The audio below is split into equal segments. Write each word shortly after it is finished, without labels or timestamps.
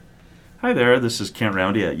Hi there, this is Kent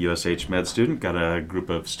Roundy at USH Med Student. Got a group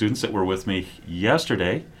of students that were with me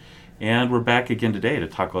yesterday, and we're back again today to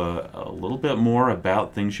talk a little bit more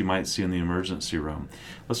about things you might see in the emergency room.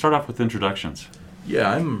 Let's start off with introductions.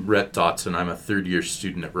 Yeah, I'm Rhett Dotson. I'm a third-year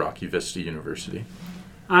student at Rocky Vista University.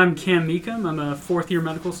 I'm Cam Meekum. I'm a fourth-year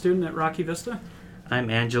medical student at Rocky Vista.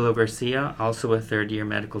 I'm Angelo Garcia, also a third-year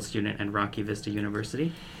medical student at Rocky Vista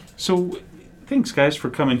University. So, thanks guys for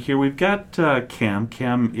coming here. We've got Cam.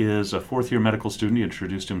 Cam is a fourth-year medical student. He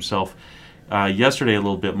introduced himself yesterday a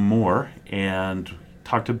little bit more and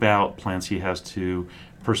talked about plans he has to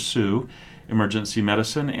pursue emergency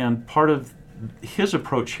medicine. And part of his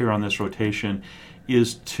approach here on this rotation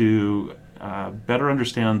is to better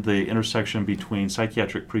understand the intersection between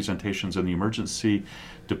psychiatric presentations in the emergency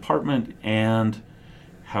department and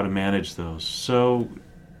how to manage those. So,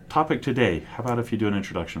 topic today, how about if you do an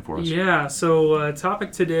introduction for us? Yeah, so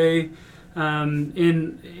topic today,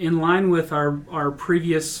 in line with our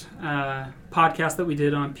previous podcast that we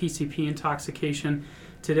did on PCP intoxication,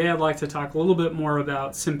 today I'd like to talk a little bit more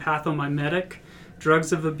about sympathomimetic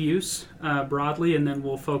drugs of abuse broadly, and then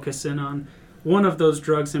we'll focus in on one of those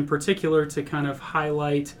drugs in particular to kind of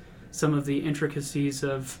highlight some of the intricacies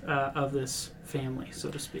of this family, so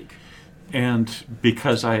to speak. And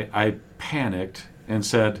because I panicked and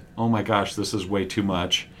said, oh my gosh, this is way too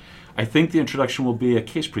much, I think the introduction will be a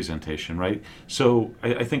case presentation, right? So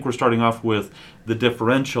I think we're starting off with the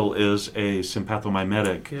differential is a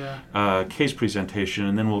sympathomimetic case presentation,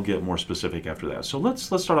 and then we'll get more specific after that. So let's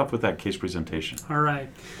start off with that case presentation. All right.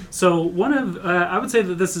 So I would say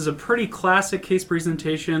that this is a pretty classic case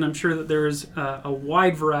presentation. I'm sure that there's a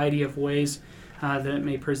wide variety of ways that it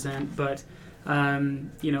may present, but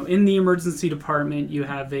in the emergency department, you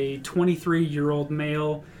have a 23-year-old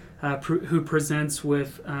male who presents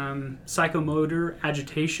with psychomotor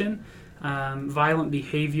agitation, violent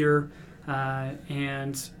behavior,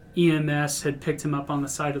 and EMS had picked him up on the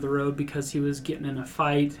side of the road because he was getting in a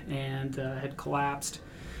fight and had collapsed.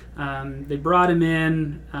 They brought him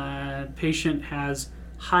in. Patient has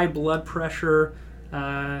high blood pressure,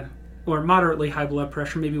 or moderately high blood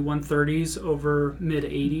pressure, maybe 130s over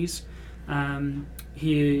mid-80s.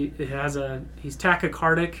 He's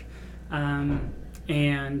tachycardic,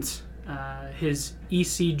 and his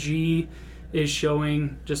ECG is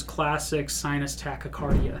showing just classic sinus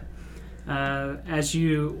tachycardia. As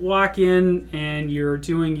you walk in and you're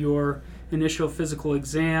doing your initial physical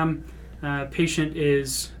exam, patient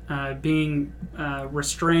is being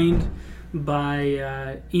restrained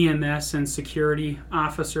by EMS and security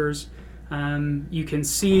officers. You can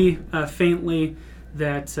see faintly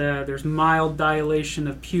that there's mild dilation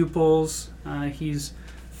of pupils. He's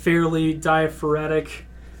fairly diaphoretic,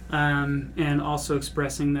 and also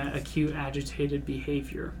expressing that acute agitated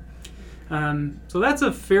behavior. So that's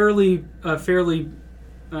a fairly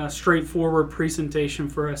straightforward presentation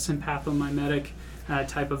for a sympathomimetic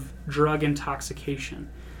type of drug intoxication.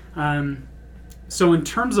 So in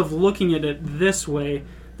terms of looking at it this way,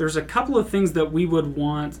 there's a couple of things that we would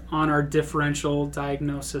want on our differential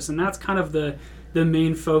diagnosis, and that's kind of the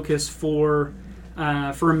main focus for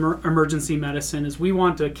emergency medicine is we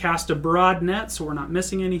want to cast a broad net so we're not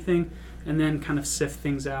missing anything and then kind of sift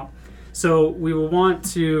things out. So we will want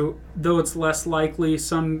to, though it's less likely,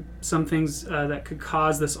 some things that could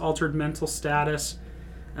cause this altered mental status,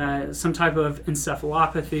 some type of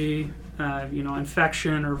encephalopathy,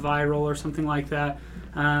 infection or viral or something like that,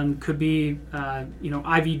 could be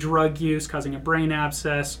IV drug use causing a brain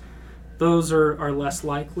abscess. Those are less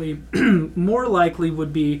likely. More likely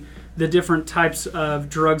would be the different types of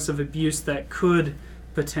drugs of abuse that could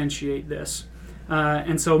potentiate this.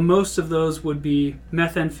 And so most of those would be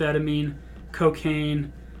methamphetamine,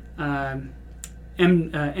 cocaine,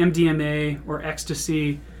 MDMA or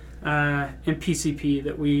ecstasy, and PCP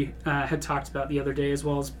that we had talked about the other day, as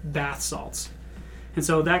well as bath salts. And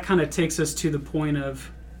so that kind of takes us to the point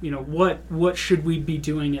of, what should we be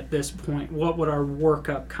doing at this point? What would our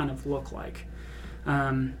workup kind of look like?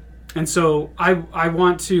 And so I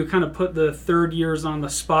want to kind of put the third years on the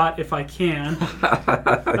spot if I can.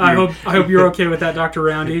 I hope you're okay with that, Dr.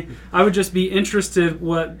 Roundy. I would just be interested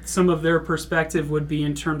what some of their perspective would be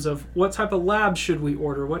in terms of what type of labs should we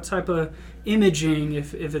order, what type of imaging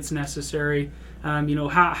if it's necessary.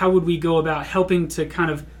 How would we go about helping to kind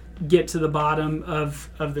of get to the bottom of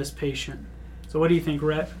this patient? So what do you think,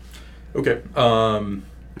 Rhett? Okay. One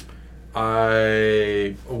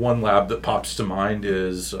lab that pops to mind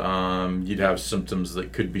is you'd have symptoms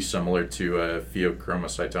that could be similar to a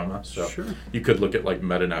pheochromocytoma. So Sure. You could look at like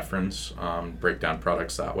metanephrines, break down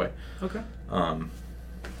products that way. Okay.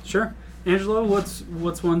 Sure. Angelo,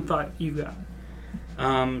 what's one thought you got?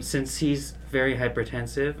 Since he's very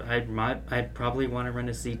hypertensive, I'd probably want to run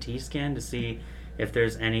a CT scan to see if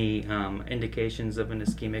there's any indications of an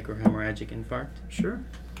ischemic or hemorrhagic infarct. Sure.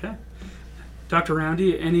 Okay. Dr.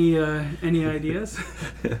 Roundy, any ideas?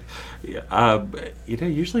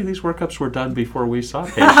 Usually these workups were done before we saw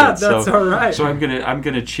patients. That's all right. So I'm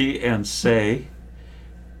gonna cheat and say,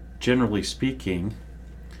 generally speaking,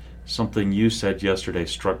 something you said yesterday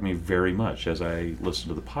struck me very much as I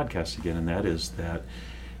listened to the podcast again, and that is that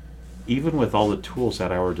even with all the tools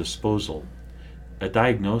at our disposal, a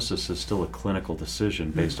diagnosis is still a clinical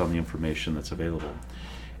decision based on the information that's available.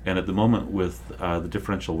 And at the moment with the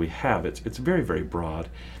differential we have, it's very, very broad.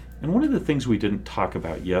 And one of the things we didn't talk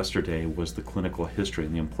about yesterday was the clinical history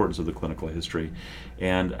and the importance of the clinical history.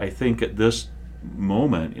 And I think at this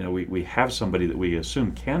moment, we have somebody that we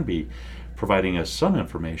assume can be providing us some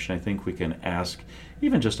information. I think we can ask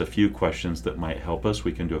even just a few questions that might help us.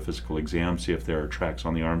 We can do a physical exam, see if there are tracks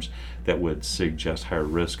on the arms that would suggest higher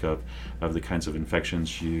risk of the kinds of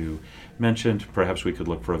infections you mentioned. Perhaps we could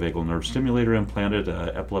look for a vagal nerve stimulator implanted.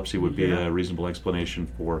 Epilepsy would be a reasonable explanation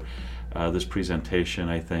for this presentation,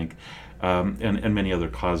 I think, and many other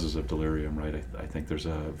causes of delirium, right? I think there's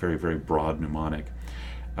a very, very broad mnemonic.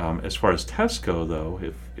 As far as tests go, though,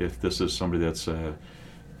 if this is somebody that's a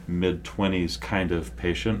mid-20s kind of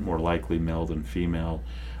patient, more likely male than female,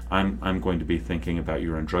 I'm going to be thinking about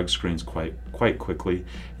urine drug screens quite quickly.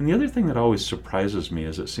 And the other thing that always surprises me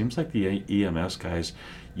is it seems like the EMS guys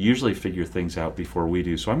usually figure things out before we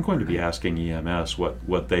do. So I'm going to be asking EMS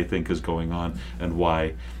what they think is going on and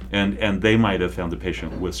why. And they might have found the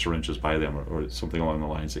patient with syringes by them or something along the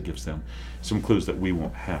lines that gives them some clues that we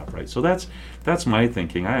won't have, right? So that's my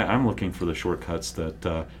thinking. I'm looking for the shortcuts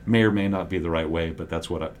that may or may not be the right way, but that's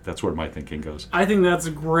where my thinking goes. I think that's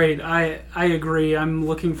great. I agree. I'm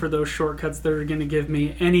looking for those shortcuts that are going to give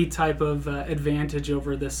me any type of advantage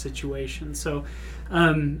over this situation. So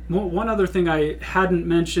one other thing I hadn't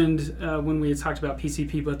mentioned when we had talked about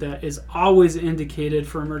PCP, but that is always indicated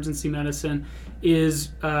for emergency medicine is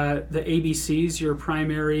the ABCs, your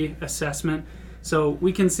primary assessment. So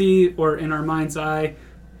we can see, or in our mind's eye,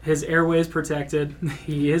 his airway is protected,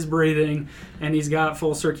 he is breathing, and he's got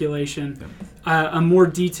full circulation. Yep. A more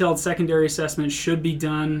detailed secondary assessment should be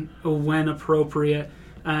done when appropriate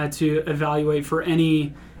to evaluate for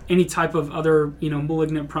any type of other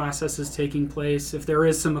malignant processes taking place, if there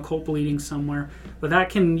is some occult bleeding somewhere. But that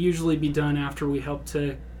can usually be done after we help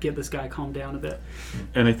to get this guy calmed down a bit.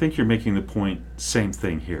 And I think you're making the point, same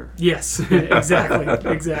thing here. Yes,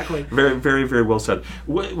 exactly. Very, very, very well said.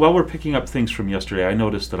 While we're picking up things from yesterday, I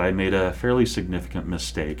noticed that I made a fairly significant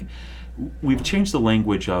mistake. We've changed the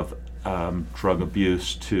language of drug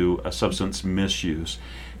abuse to a substance misuse.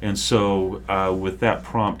 And so with that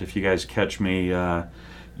prompt, if you guys catch me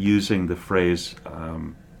using the phrase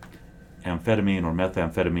amphetamine or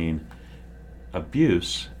methamphetamine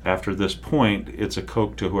abuse, after this point, it's a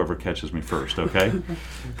Coke to whoever catches me first, okay?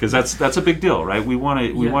 Because that's a big deal, right? We want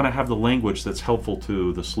to have the language that's helpful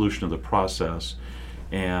to the solution of the process,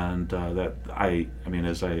 and that I mean,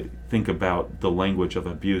 as I think about the language of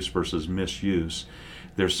abuse versus misuse,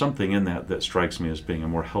 there's something in that strikes me as being a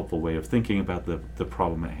more helpful way of thinking about the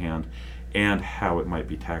problem at hand and how it might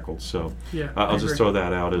be tackled. So I'll just throw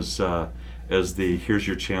that out as the here's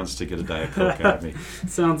your chance to get a Diet Coke out of me.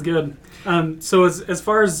 Sounds good. So as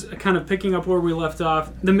far as kind of picking up where we left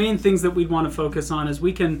off, the main things that we'd want to focus on is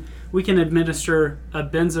we can administer a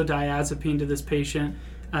benzodiazepine to this patient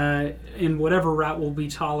in whatever route will be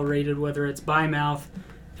tolerated, whether it's by mouth,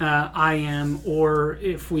 IM, or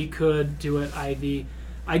if we could do it IV.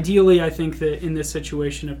 Ideally, I think that in this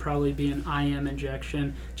situation, it'd probably be an IM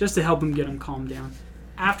injection just to help him get him calmed down.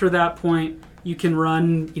 After that point, you can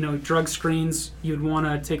run, drug screens. You'd want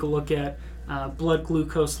to take a look at blood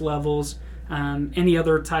glucose levels, any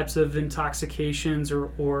other types of intoxications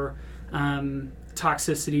or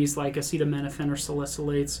toxicities like acetaminophen or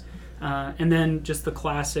salicylates, and then just the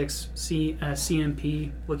classics,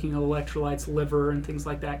 CMP, looking at electrolytes, liver, and things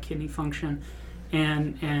like that, kidney function,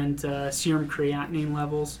 and serum creatinine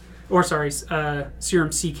levels, serum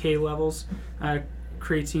CK levels,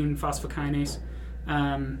 creatine phosphokinase,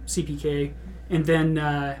 CPK, and then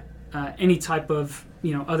any type of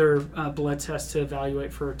other blood tests to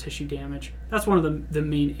evaluate for tissue damage. That's one of the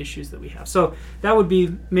main issues that we have. So that would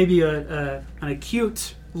be maybe an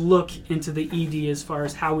acute look into the ED as far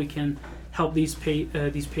as how we can help these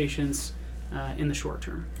patients in the short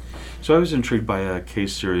term. So I was intrigued by a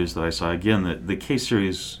case series that I saw. Again, the case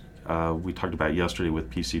series we talked about yesterday with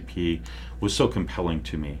PCP was so compelling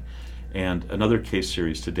to me. And another case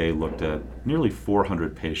series today looked at nearly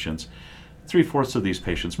 400 patients. 3/4 of these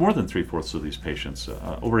patients, more than 3/4 of these patients,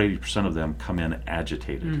 over 80% of them come in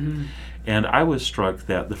agitated. Mm-hmm. And I was struck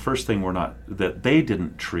that the first thing they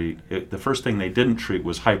didn't treat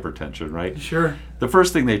was hypertension, right? Sure. The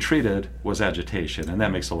first thing they treated was agitation, and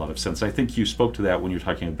that makes a lot of sense. I think you spoke to that when you're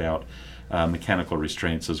talking about mechanical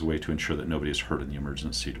restraints as a way to ensure that nobody is hurt in the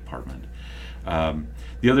emergency department.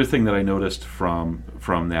 The other thing that I noticed from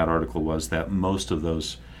that article was that most of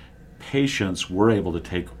those patients were able to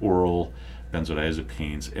take oral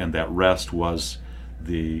benzodiazepines, and that rest was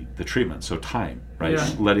the treatment. So time, right? Yeah.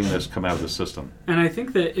 Letting this come out of the system. And I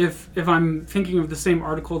think that if I'm thinking of the same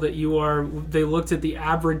article that you are, they looked at the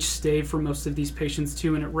average stay for most of these patients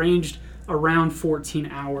too, and it ranged around 14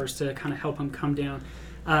 hours to kind of help them come down.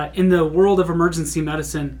 In the world of emergency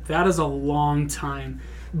medicine, that is a long time.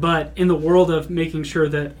 But in the world of making sure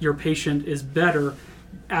that your patient is better,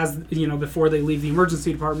 as you know, before they leave the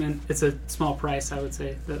emergency department, it's a small price, I would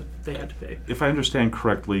say, that they had to pay. If I understand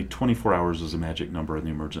correctly, 24 hours is a magic number in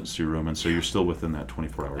the emergency room, and so you're still within that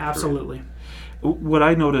 24-hour period. Absolutely. What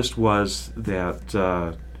I noticed was that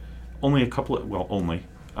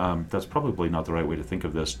that's probably not the right way to think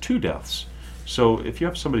of this, 2 deaths. So if you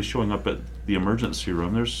have somebody showing up at the emergency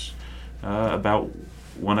room, there's about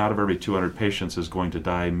 1 out of every 200 patients is going to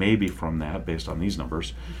die maybe from that, based on these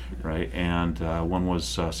numbers, right? And one was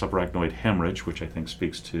subarachnoid hemorrhage, which I think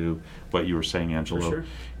speaks to what you were saying, Angelo. For sure.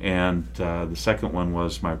 And the second one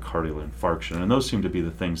was myocardial infarction, and those seem to be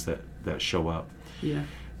the things that show up. Yeah.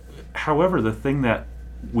 However, the thing that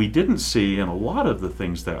we didn't see in a lot of the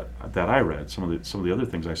things that I read, some of the other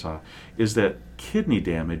things I saw, is that kidney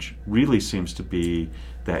damage really seems to be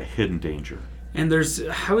that hidden danger. And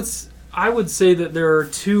I would say that there are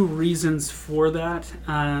 2 reasons for that.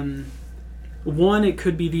 One, it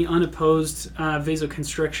could be the unopposed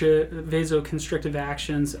vasoconstrictive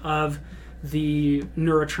actions of the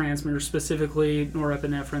neurotransmitter, specifically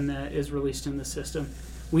norepinephrine, that is released in the system.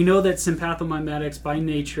 We know that sympathomimetics by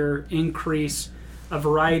nature increase a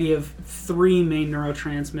variety of 3 main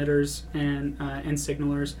neurotransmitters and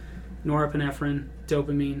signalers: norepinephrine,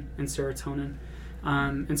 dopamine, and serotonin.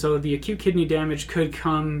 And so the acute kidney damage could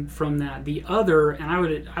come from that. The other, and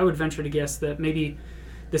I would venture to guess that maybe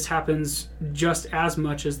this happens just as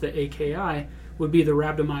much as the AKI, would be the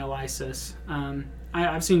rhabdomyolysis.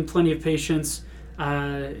 I've seen plenty of patients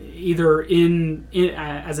either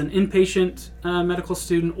as an inpatient medical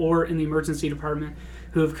student or in the emergency department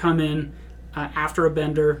who have come in after a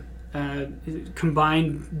bender,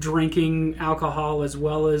 combined drinking alcohol as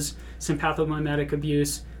well as sympathomimetic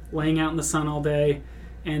abuse, laying out in the sun all day,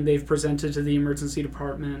 and they've presented to the emergency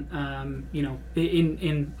department,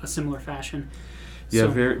 in a similar fashion. Yeah, So,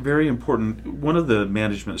 very, very important. One of the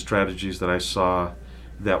management strategies that I saw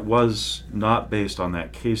that was not based on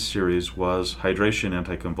that case series was hydration,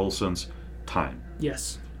 anticonvulsants, time.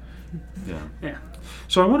 yes. Yeah.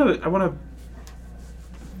 So I want to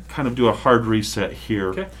kind of do a hard reset here.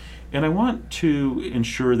 Okay. And I want to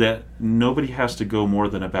ensure that nobody has to go more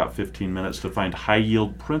than about 15 minutes to find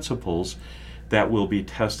high-yield principles that will be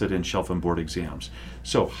tested in shelf and board exams.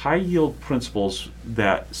 So high-yield principles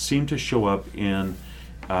that seem to show up in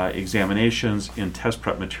examinations, in test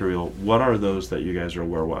prep material, what are those that you guys are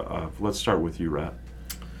aware of? Let's start with you, Rhett.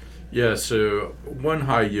 Yeah, so one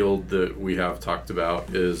high yield that we have talked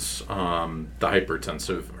about is the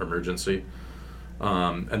hypertensive emergency.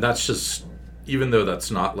 And that's just, even though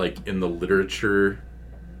that's not like in the literature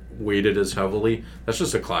weighted as heavily, that's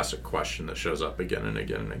just a classic question that shows up again and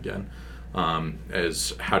again and again.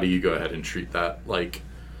 As how do you go ahead and treat that, like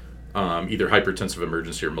either hypertensive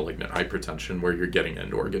emergency or malignant hypertension where you're getting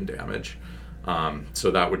end organ damage.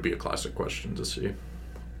 So that would be a classic question to see.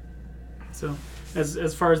 So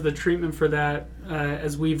as far as the treatment for that,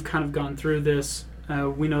 as we've kind of gone through this,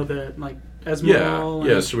 we know that like esmolol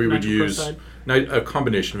Yeah, so we would use nitroprusside. a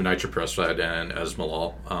combination of nitroprusside and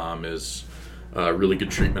esmolol is a really good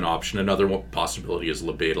treatment option. Another possibility is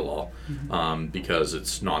labetalol, because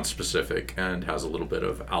it's non-specific and has a little bit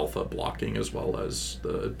of alpha blocking as well as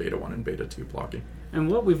the beta 1 and beta 2 blocking. And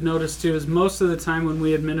what we've noticed too is most of the time when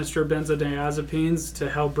we administer benzodiazepines to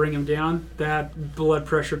help bring them down, that blood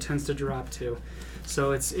pressure tends to drop too.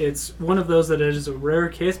 So it's one of those that is a rare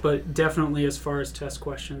case, but definitely as far as test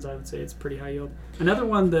questions, I would say it's pretty high yield. Another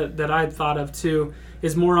one that I'd thought of too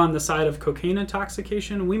is more on the side of cocaine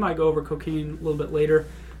intoxication. We might go over cocaine a little bit later,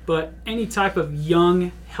 but any type of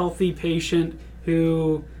young, healthy patient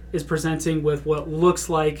who is presenting with what looks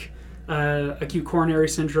like acute coronary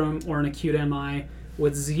syndrome or an acute MI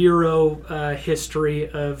with zero history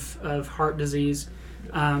of heart disease.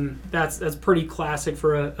 That's pretty classic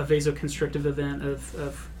for a vasoconstrictive event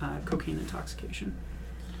of cocaine intoxication.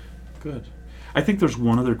 Good. I think there's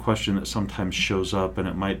one other question that sometimes shows up, and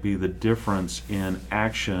it might be the difference in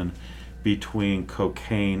action between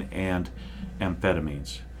cocaine and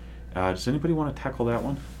amphetamines. Does anybody want to tackle that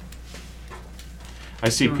one? I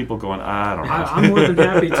see people going, I don't know. I'm more than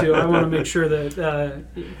happy to. I want to make sure that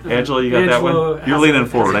Angela, you got that Angelo one? You're has leaning a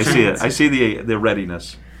forward. I see it. chance. I see the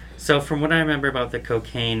readiness. So from what I remember about the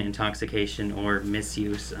cocaine intoxication or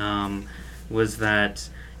misuse, was that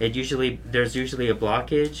there's usually a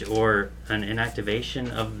blockage or an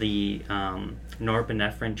inactivation of the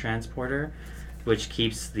norepinephrine transporter, which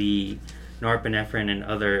keeps the norepinephrine and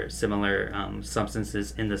other similar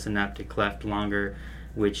substances in the synaptic cleft longer,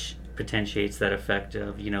 which potentiates that effect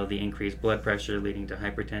of the increased blood pressure leading to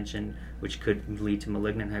hypertension, which could lead to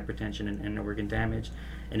malignant hypertension and organ damage,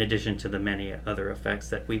 in addition to the many other effects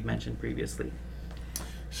that we've mentioned previously.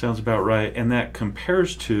 Sounds about right. And that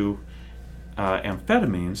compares to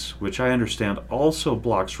amphetamines, which I understand also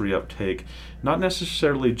blocks reuptake, not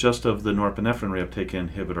necessarily just of the norepinephrine reuptake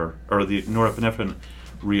inhibitor or the norepinephrine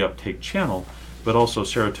reuptake channel, but also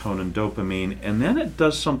serotonin, dopamine, and then it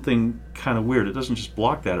does something kind of weird. It doesn't just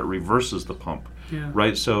block that; it reverses the pump,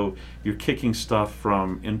 right? So you're kicking stuff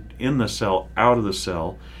from in the cell out of the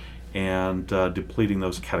cell, and depleting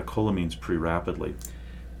those catecholamines pretty rapidly.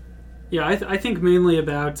 Yeah, I think mainly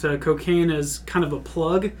about cocaine as kind of a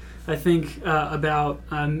plug. I think about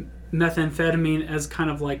methamphetamine as kind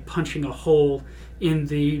of like punching a hole in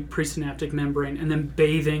the presynaptic membrane and then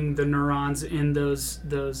bathing the neurons in those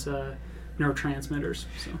neurotransmitters.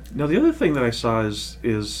 So. Now, the other thing that I saw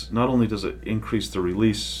is not only does it increase the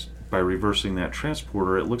release by reversing that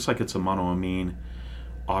transporter, it looks like it's a monoamine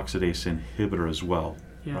oxidase inhibitor as well,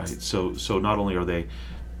 Yes. right? So not only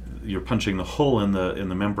you're punching the hole in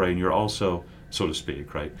the membrane, you're also, so to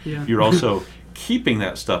speak, right? Yeah. You're also keeping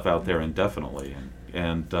that stuff out there indefinitely,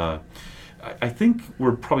 and I think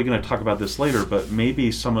we're probably going to talk about this later, but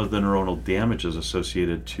maybe some of the neuronal damages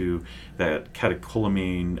associated to that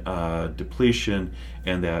catecholamine depletion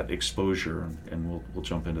and that exposure, and we'll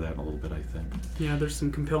jump into that in a little bit, I think. Yeah, there's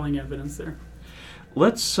some compelling evidence there.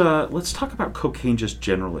 Let's talk about cocaine just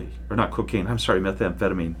generally, or not cocaine. I'm sorry,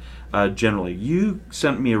 methamphetamine generally. You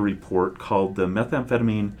sent me a report called the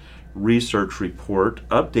Methamphetamine Research Report,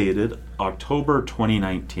 updated October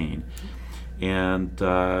 2019. And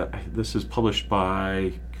this is published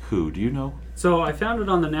by who? Do you know? So I found it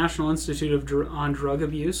on the National Institute on Drug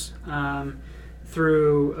Abuse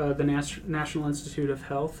through the National Institute of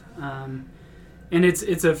Health. And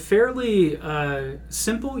it's a fairly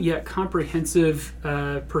simple yet comprehensive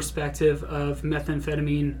perspective of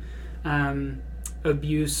methamphetamine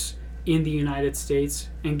abuse in the United States,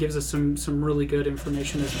 and gives us some really good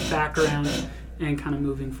information as background and kind of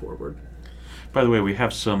moving forward. By the way, we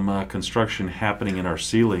have some construction happening in our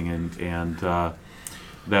ceiling, and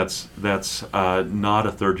that's not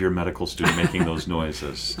a third-year medical student making those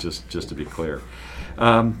noises. Just to be clear.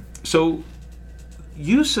 So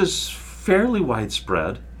use is fairly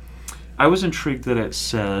widespread. I was intrigued that it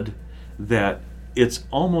said that it's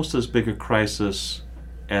almost as big a crisis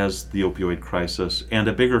as the opioid crisis, and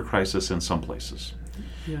a bigger crisis in some places.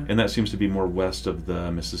 Yeah. And that seems to be more west of the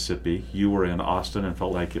Mississippi. You were in Austin and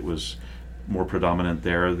felt like it was more predominant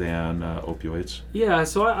there than opioids. Yeah,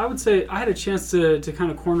 so I would say I had a chance to kind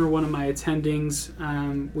of corner one of my attendings.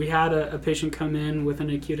 We had a patient come in with an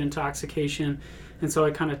acute intoxication, and so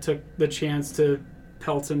I kind of took the chance to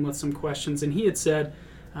pelt him with some questions. And he had said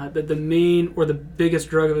that the main or the biggest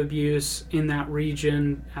drug of abuse in that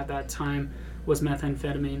region at that time was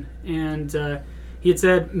methamphetamine. And he had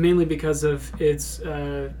said mainly because of its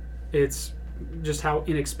just how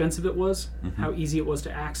inexpensive it was, how easy it was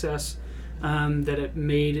to access, that it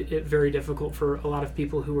made it very difficult for a lot of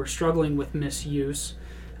people who were struggling with misuse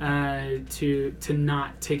to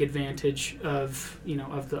not take advantage of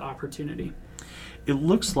the opportunity. It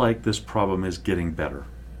looks like this problem is getting better.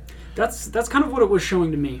 That's kind of what it was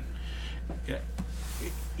showing to me.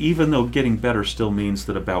 Even though getting better still means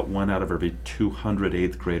that about 1 out of every 200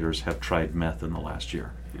 8th graders have tried meth in the last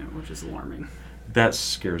year. Yeah, which is alarming. That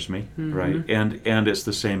scares me, right? And it's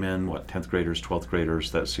the same in 10th graders, 12th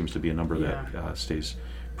graders. That seems to be a number that stays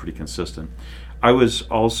pretty consistent. I was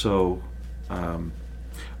also a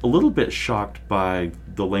little bit shocked by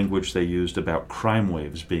the language they used about crime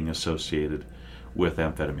waves being associated with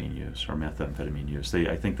amphetamine use or methamphetamine use.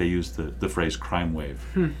 I think they used the phrase crime wave.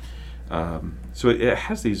 So it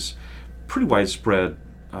has these pretty widespread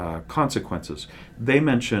consequences. They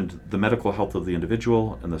mentioned the medical health of the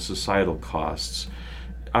individual and the societal costs.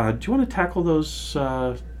 Do you want to tackle those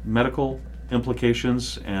medical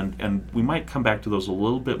implications? And we might come back to those a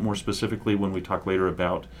little bit more specifically when we talk later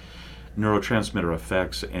about neurotransmitter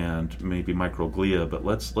effects and maybe microglia, but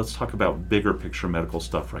let's talk about bigger picture medical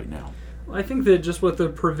stuff right now. Well, I think that just with the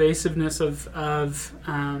pervasiveness of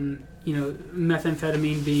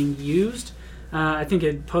methamphetamine being used, I think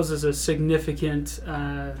it poses a significant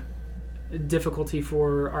difficulty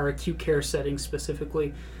for our acute care setting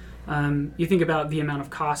specifically. You think about the amount of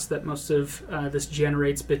cost that most of this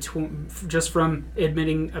generates just from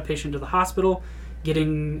admitting a patient to the hospital,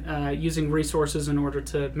 using resources in order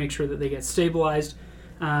to make sure that they get stabilized,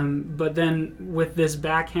 but then with this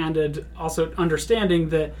backhanded also understanding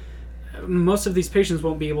that most of these patients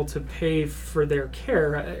won't be able to pay for their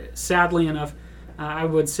care. Sadly enough, I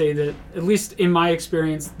would say that, at least in my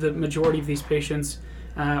experience, the majority of these patients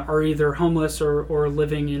are either homeless or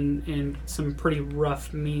living in some pretty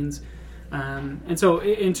rough means. And so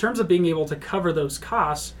in terms of being able to cover those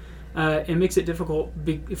costs, it makes it difficult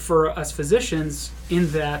for us physicians,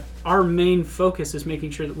 in that our main focus is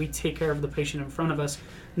making sure that we take care of the patient in front of us,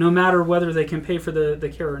 no matter whether they can pay for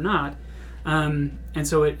the care or not. And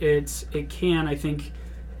so it can, I think,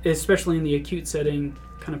 especially in the acute setting,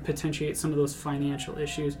 kind of potentiate some of those financial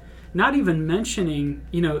issues. Not even mentioning,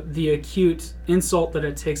 the acute insult that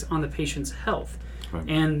it takes on the patient's health, right,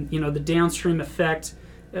 and the downstream effect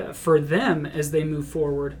for them as they move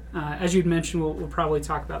forward. As you'd mentioned, we'll probably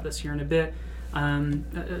talk about this here in a bit.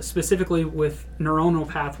 Specifically with neuronal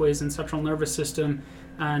pathways and central nervous system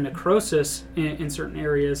necrosis in certain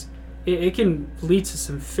areas, it can lead to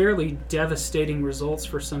some fairly devastating results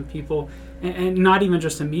for some people, and not even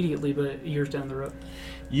just immediately, but years down the road.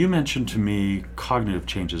 You mentioned to me cognitive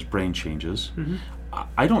changes, brain changes. Mm-hmm.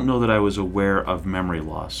 I don't know that I was aware of memory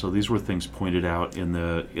loss. So these were things pointed out in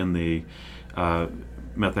the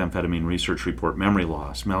methamphetamine research report: memory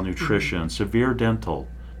loss, malnutrition, mm-hmm. severe dental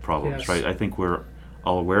problems. Yes. Right? I think we're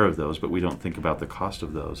all aware of those, but we don't think about the cost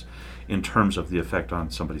of those in terms of the effect on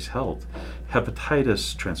somebody's health.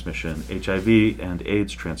 Hepatitis transmission, HIV and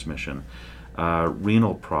AIDS transmission,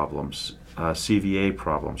 renal problems, CVA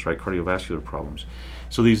problems, right? Cardiovascular problems.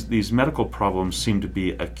 So these medical problems seem to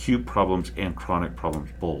be acute problems and chronic problems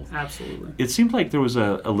both. Absolutely. It seemed like there was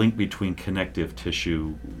a link between connective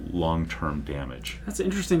tissue long-term damage. That's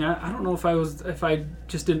interesting. I don't know if I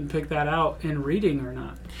just didn't pick that out in reading or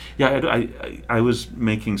not. Yeah, I was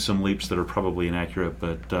making some leaps that are probably inaccurate,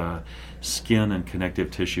 but skin and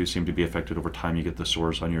connective tissue seem to be affected over time. You get the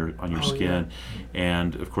sores on your skin, yeah.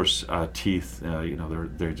 And of course teeth.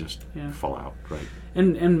 They just fall out, right?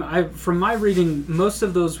 And from my reading, most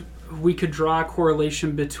of those we could draw a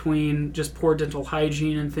correlation between just poor dental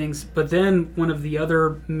hygiene and things. But then one of the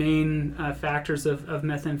other main factors of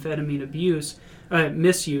methamphetamine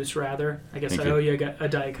misuse rather. I guess I owe you a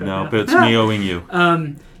Diet Coke. No, but it's me owing you.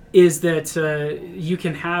 Is that you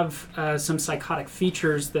can have some psychotic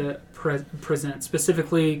features that present,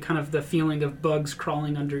 specifically kind of the feeling of bugs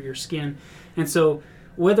crawling under your skin. And so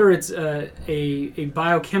whether it's a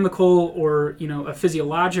biochemical or a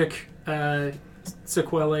physiologic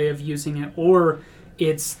sequelae of using it, or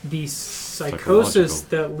it's the psychosis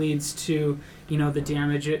that leads to the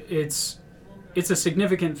damage, it's a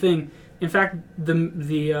significant thing. In fact,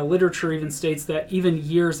 the literature even states that even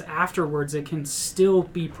years afterwards, it can still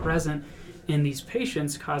be present in these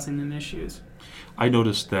patients, causing them issues. I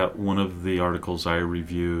noticed that one of the articles I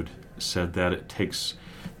reviewed said that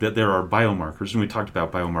that there are biomarkers, and we talked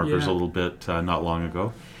about biomarkers a little bit not long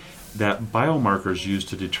ago, that biomarkers used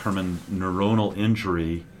to determine neuronal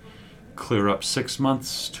injury clear up 6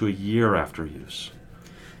 months to a year after use.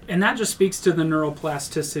 And that just speaks to the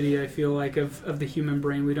neuroplasticity, I feel like, of the human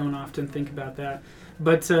brain. We don't often think about that.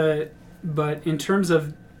 But in terms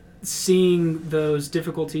of seeing those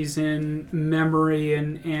difficulties in memory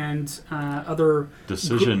and other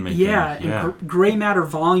decision making, and gray matter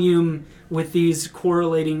volume with these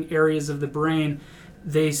correlating areas of the brain,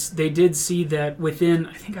 they did see that within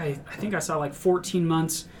I think I saw like 14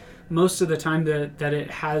 months, most of the time that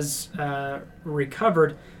it has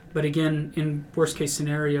recovered. But again, in worst case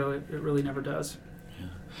scenario, it really never does. Yeah.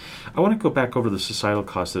 I want to go back over the societal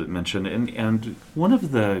costs that it mentioned, and one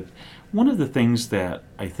of the things that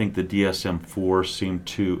I think the DSM-4 seemed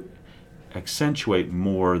to accentuate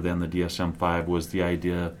more than the DSM-5 was the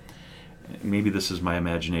idea, maybe this is my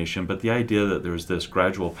imagination, but the idea that there's this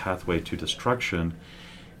gradual pathway to destruction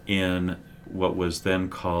in what was then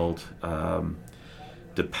called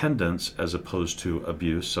dependence as opposed to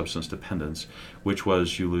abuse, substance dependence, which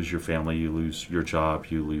was you lose your family, you lose your job,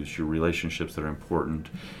 you lose your relationships that are important.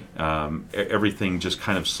 Everything just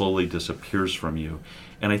kind of slowly disappears from you.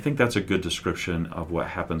 And I think that's a good description of what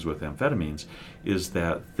happens with amphetamines, is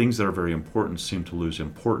that things that are very important seem to lose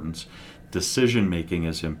importance. Decision making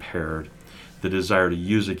is impaired. the desire to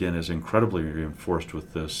use again is incredibly reinforced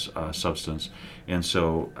with this substance, and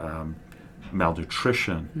so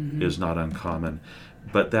malnutrition is not uncommon.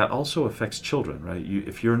 But that also affects children, right?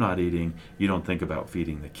 If you're not eating, you don't think about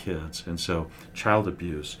feeding the kids. And so child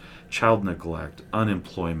abuse, child neglect,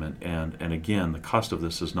 unemployment, and again, the cost of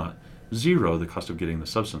this is not zero, the cost of getting the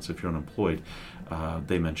substance if you're unemployed.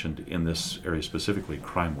 They mentioned in this area specifically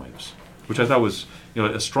crime waves, which I thought was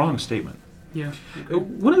a strong statement. Yeah.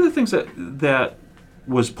 One of the things that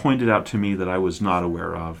was pointed out to me that I was not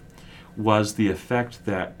aware of was the effect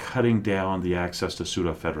that cutting down the access to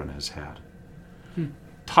pseudoephedrine has had.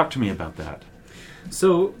 Talk to me about that.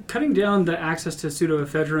 So cutting down the access to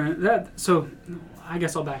pseudoephedrine, so I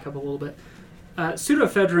guess I'll back up a little bit.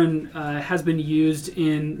 Pseudoephedrine has been used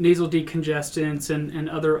in nasal decongestants and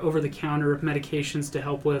other over-the-counter medications to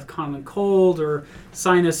help with common cold or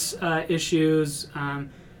sinus issues, and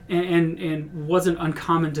wasn't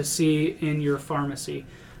uncommon to see in your pharmacy.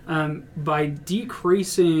 By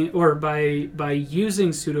decreasing or by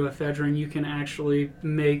using pseudoephedrine, you can actually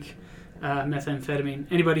make methamphetamine.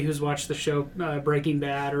 Anybody who's watched the show Breaking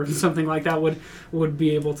Bad or something like that would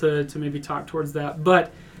be able to maybe talk towards that.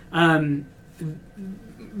 But the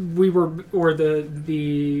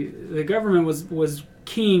government was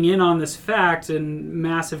keying in on this fact and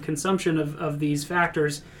massive consumption of these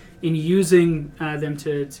factors in using them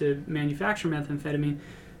to manufacture methamphetamine.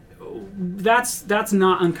 That's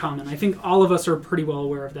not uncommon. I think all of us are pretty well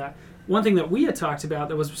aware of that. One thing that we had talked about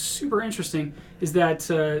that was super interesting is that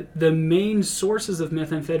the main sources of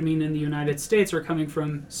methamphetamine in the United States are coming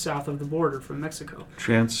from south of the border, from Mexico.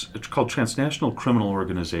 It's called transnational criminal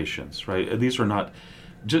organizations, right? These are not,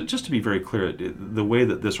 just to be very clear, the way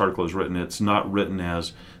that this article is written, it's not written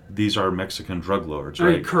as these are Mexican drug lords,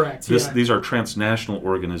 right? Correct. These are transnational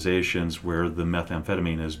organizations where the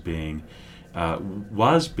methamphetamine is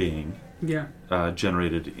was being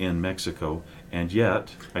generated in Mexico, and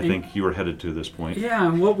yet I think you were headed to this point. Yeah,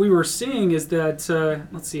 and what we were seeing is that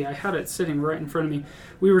let's see, I had it sitting right in front of me.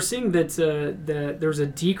 We were seeing that there's a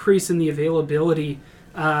decrease in the availability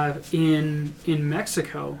in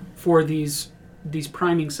Mexico for these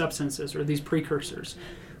priming substances or these precursors,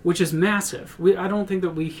 which is massive. I don't think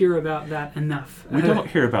that we hear about that enough. We don't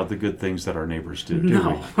hear about the good things that our neighbors do we?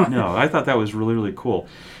 No. No, I thought that was really, really cool.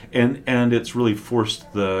 And it's really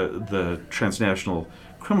forced the transnational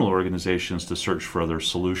criminal organizations to search for other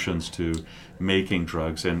solutions to making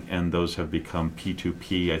drugs, and those have become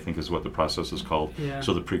P2P, I think is what the process is called,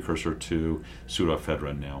 so the precursor to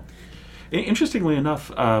pseudoephedrine now. Interestingly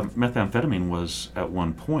enough, methamphetamine was at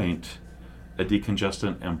one point a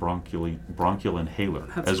decongestant and bronchial inhaler.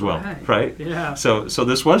 That's as well, right? Yeah. So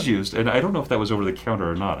this was used, and I don't know if that was over the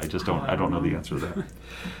counter or not. I don't know the answer to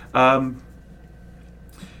that.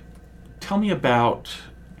 Tell me about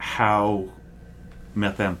how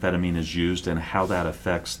methamphetamine is used and how that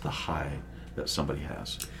affects the high that somebody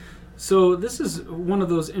has. So this is one of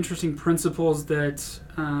those interesting principles that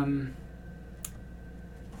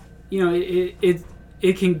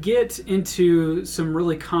it can get into some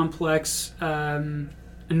really complex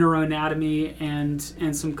neuroanatomy and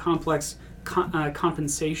some complex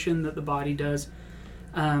compensation that the body does.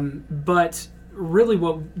 But really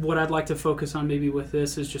what I'd like to focus on maybe with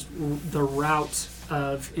this is just the route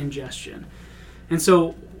of ingestion. And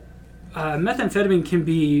so methamphetamine can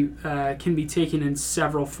be taken in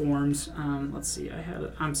several forms. Let's see, I had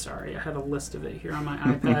a list of it here on my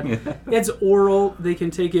iPad. It's oral. They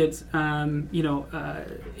can take it,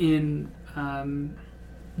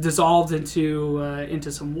 dissolved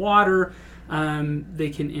into some water. They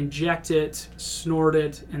can inject it, snort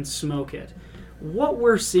it, and smoke it. What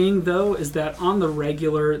we're seeing, though, is that on the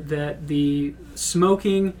regular, that the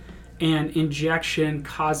smoking and injection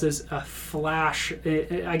causes a flash,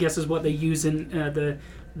 I guess is what they use in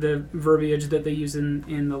the verbiage that they use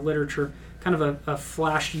in the literature, kind of a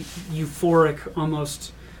flash, euphoric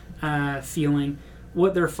almost feeling.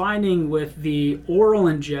 What they're finding with the oral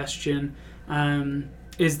ingestion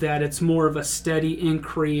is that it's more of a steady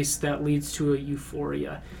increase that leads to a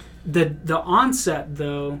euphoria. The onset,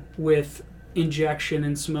 though, with injection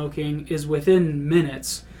and smoking is within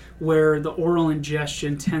minutes, where the oral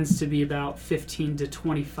ingestion tends to be about 15 to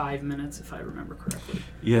 25 minutes, if I remember correctly.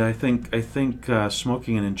 Yeah, I think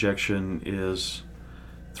smoking and injection is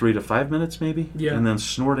 3 to 5 minutes maybe. Yeah. And then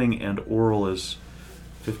snorting and oral is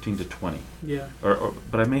 15 to 20. Yeah.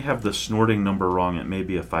 But I may have the snorting number wrong. It may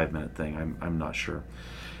be a 5-minute thing. I'm not sure.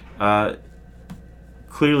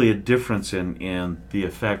 clearly a difference in the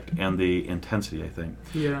effect and the intensity, I think.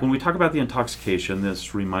 Yeah. When we talk about the intoxication,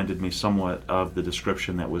 this reminded me somewhat of the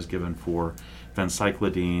description that was given for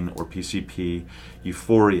vancyclidine or PCP: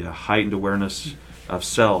 euphoria, heightened awareness of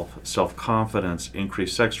self, self-confidence,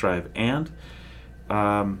 increased sex drive, and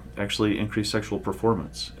actually increased sexual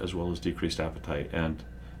performance, as well as decreased appetite. And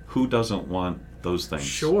who doesn't want those things?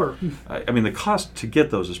 Sure. I mean, the cost to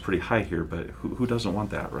get those is pretty high here, but who doesn't want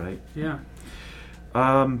that, right? Yeah.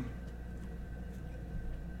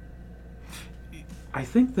 I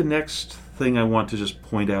think the next thing I want to just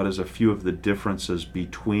point out is a few of the differences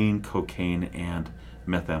between cocaine and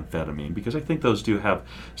methamphetamine, because I think those do have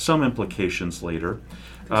some implications later.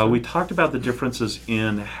 We talked about the differences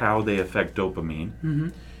in how they affect dopamine.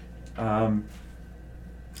 Mm-hmm.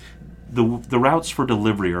 The routes for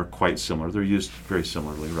delivery are quite similar. They're used very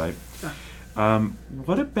similarly, right?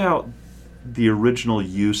 What about the original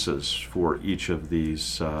uses for each of these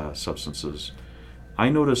substances? I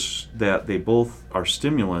notice that they both are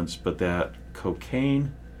stimulants, but that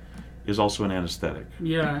cocaine is also an anesthetic.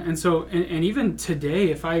 Yeah, and so and even today,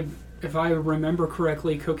 if I remember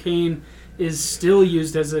correctly, cocaine is still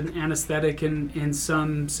used as an anesthetic in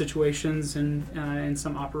some situations and in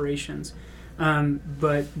some operations,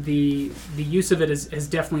 but the use of it has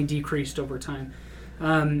definitely decreased over time.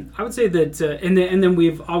 I would say that, and then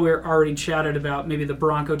we've already chatted about maybe the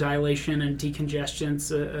bronchodilation and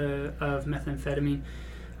decongestants of methamphetamine.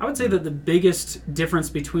 I would say that the biggest difference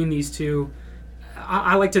between these two,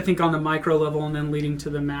 I like to think on the micro level and then leading to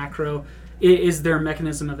the macro, is their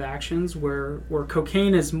mechanism of actions, where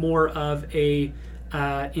cocaine is more of a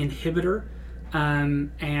inhibitor,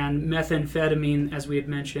 and methamphetamine, as we had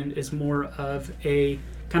mentioned, is more of a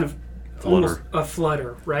kind of almost a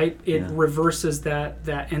flutter, right? It reverses that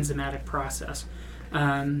enzymatic process.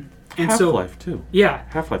 And Half-life too. Yeah.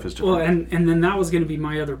 Half-life is different. Well, and then that was going to be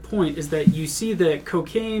my other point, is that you see that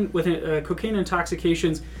cocaine, with cocaine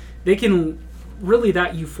intoxications, they can really,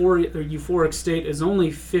 that euphoric state is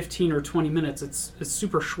only 15 or 20 minutes. It's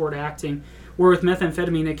super short acting. Where with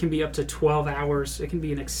methamphetamine, it can be up to 12 hours. It can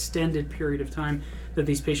be an extended period of time that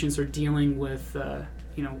these patients are dealing with,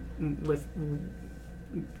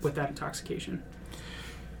 with that intoxication.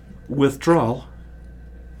 Withdrawal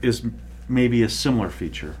is maybe a similar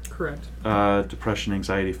feature. Correct. Depression,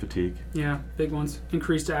 anxiety, fatigue. Yeah, big ones.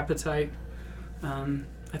 Increased appetite.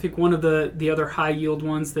 I think one of the other high yield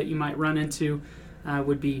ones that you might run into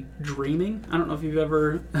would be dreaming. I don't know if you've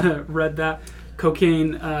ever read that.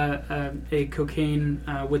 Cocaine, a cocaine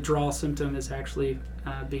withdrawal symptom is actually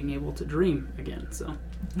being able to dream again. So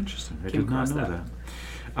interesting. I did not know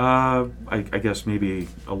that. I guess maybe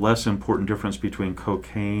a less important difference between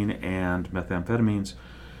cocaine and methamphetamines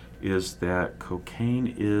is that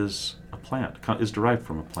cocaine is a plant, is derived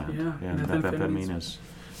from a plant, and methamphetamine is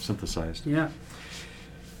synthesized. Yeah.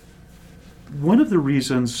 One of the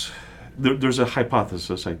reasons, there's a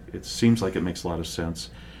hypothesis, it seems like it makes a lot of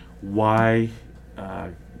sense, why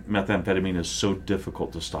methamphetamine is so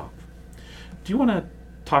difficult to stop. Do you want to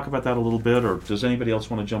talk about that a little bit, or does anybody else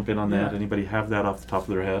want to jump in on that? Anybody have that off the top of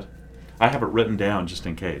their head? I have it written down just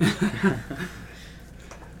in case.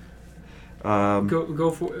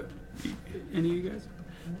 Go for it. Any of you guys?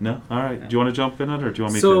 No? All right. Do you want to jump in it, or do you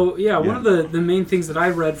want me to? So, one of the main things that I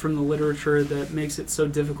read from the literature that makes it so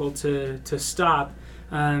difficult to stop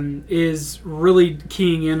is really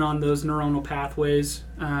keying in on those neuronal pathways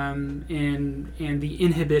and the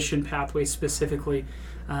inhibition pathway specifically.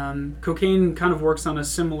 Cocaine kind of works on a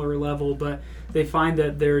similar level, but they find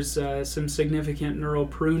that there's some significant neural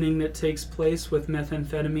pruning that takes place with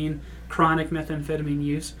methamphetamine, chronic methamphetamine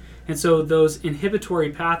use. And so those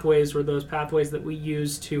inhibitory pathways, or those pathways that we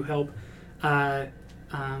use to help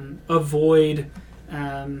avoid,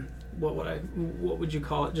 what would you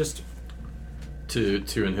call it? Just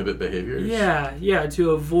to inhibit behaviors. Yeah,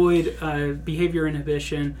 to avoid behavior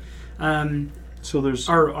inhibition. So there's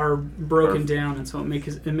are broken down, and so it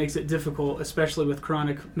makes it difficult, especially with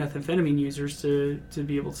chronic methamphetamine users, to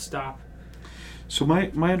be able to stop. So my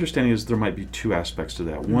understanding is there might be two aspects to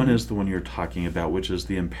that. Mm-hmm. One is the one you're talking about, which is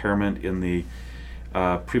the impairment in the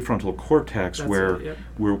prefrontal cortex, where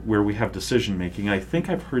we have decision making. I think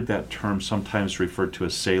I've heard that term sometimes referred to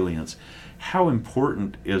as salience. How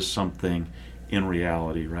important is something in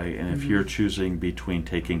reality, right? And if you're choosing between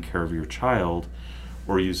taking care of your child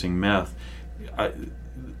or using meth,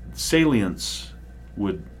 salience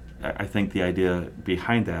would, I think the idea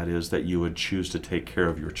behind that is that you would choose to take care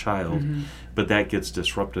of your child, but that gets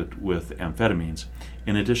disrupted with amphetamines.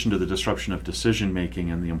 In addition to the disruption of decision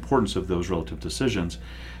making and the importance of those relative decisions,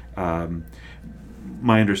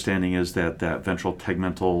 my understanding is that that ventral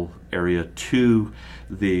tegmental area to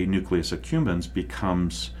the nucleus accumbens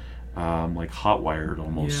becomes like hot wired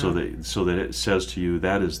almost, so that it says to you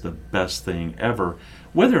that is the best thing ever.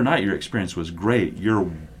 Whether or not your experience was great,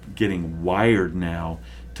 you're getting wired now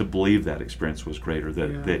to believe that experience was great, or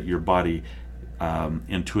that your body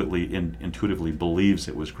intuitively believes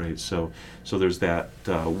it was great. So there's that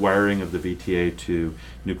wiring of the VTA to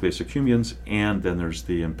nucleus accumbens, and then there's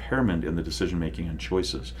the impairment in the decision making and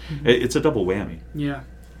choices. It's a double whammy. Yeah.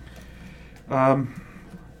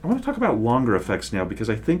 I want to talk about longer effects now, because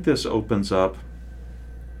I think this opens up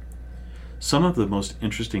some of the most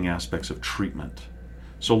interesting aspects of treatment.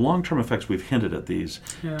 So long-term effects, we've hinted at these.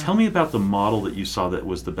 Yeah. Tell me about the model that you saw that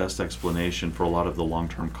was the best explanation for a lot of the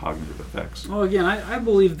long-term cognitive effects. Well, again, I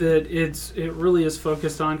believe that it really is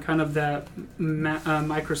focused on kind of that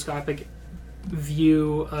microscopic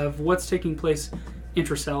view of what's taking place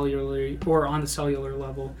intracellularly or on the cellular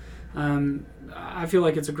level. I feel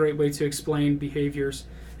like it's a great way to explain behaviors.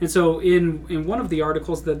 And so in one of the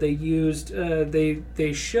articles that they used,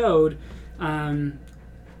 they showed,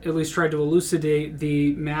 at least tried to elucidate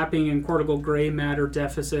the mapping and cortical gray matter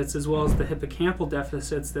deficits, as well as the hippocampal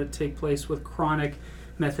deficits that take place with chronic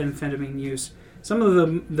methamphetamine use. Some of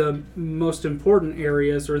the most important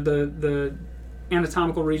areas, or the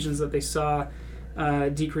anatomical regions that they saw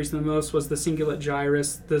decrease the most, was the cingulate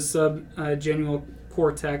gyrus, the subgenual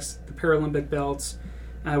cortex, the paralimbic belts,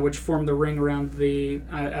 which form the ring around the,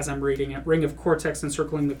 as I'm reading it, ring of cortex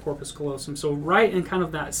encircling the corpus callosum. So right in kind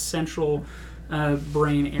of that central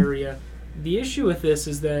brain area. The issue with this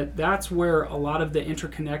is that that's where a lot of the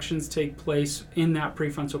interconnections take place in that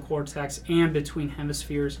prefrontal cortex and between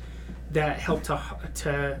hemispheres that help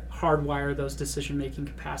to hardwire those decision-making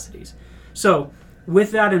capacities. So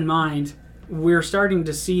with that in mind, we're starting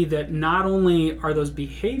to see that not only are those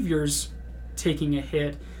behaviors taking a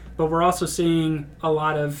hit, but we're also seeing a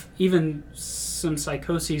lot of even some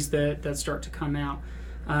psychoses that start to come out.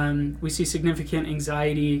 We see significant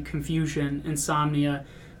anxiety, confusion, insomnia,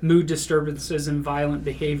 mood disturbances, and violent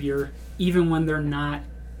behavior, even when they're not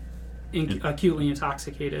acutely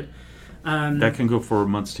intoxicated. That can go for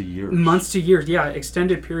months to years. Months to years, yeah,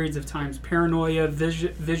 extended periods of times. Paranoia,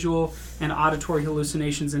 visual and auditory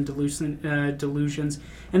hallucinations and delusions.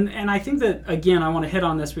 And I think that, again, I want to hit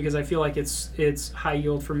on this because I feel like it's high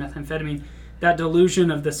yield for methamphetamine. That delusion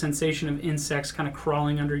of the sensation of insects kind of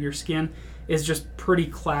crawling under your skin is just pretty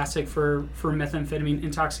classic for methamphetamine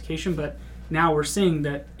intoxication, but now we're seeing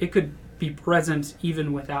that it could be present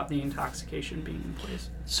even without the intoxication being in place.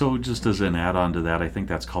 So just as an add-on to that, I think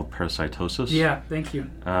that's called parasitosis. Yeah, thank you.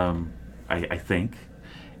 I think.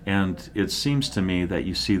 And it seems to me that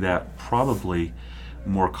you see that probably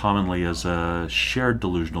more commonly as a shared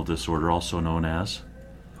delusional disorder, also known as...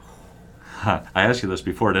 I asked you this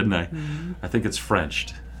before, didn't I? Mm-hmm. I think it's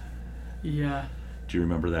Frenched. Yeah. Do you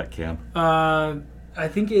remember that, Cam? I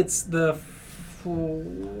think it's the...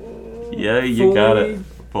 Yeah, you got it.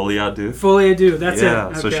 Folie à deux. Folie à deux, that's it.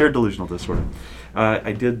 Yeah, so okay. shared delusional disorder.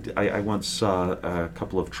 I once saw a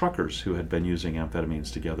couple of truckers who had been using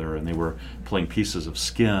amphetamines together, and they were pulling pieces of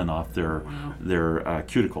skin off their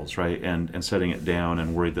cuticles, right, and setting it down,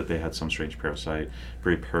 and worried that they had some strange parasite,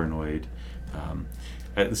 very paranoid.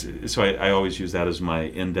 So I always use that as my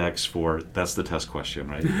index for, that's the test question,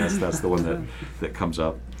 right? That's the one that comes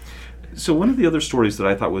up. So one of the other stories that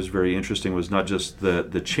I thought was very interesting was not just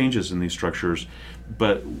the changes in these structures,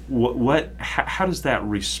 but how does that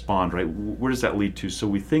respond, right? Where does that lead to? So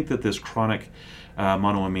we think that this chronic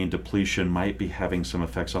monoamine depletion might be having some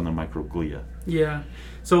effects on the microglia. Yeah.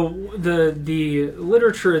 So the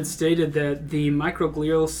literature had stated that the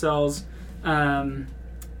microglial cells,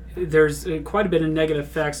 there's quite a bit of negative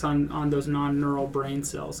effects on those non-neural brain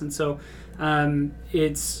cells. And so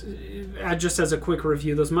it's, just as a quick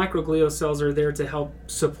review, those microglial cells are there to help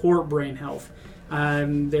support brain health.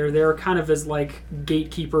 They're there kind of as like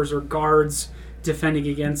gatekeepers or guards defending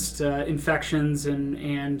against infections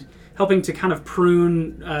and helping to kind of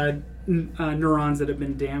prune neurons that have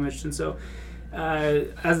been damaged. And so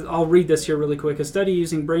as I'll read this here really quick, a study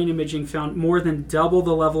using brain imaging found more than double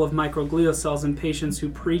the level of microglial cells in patients who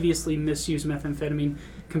previously misused methamphetamine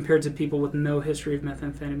compared to people with no history of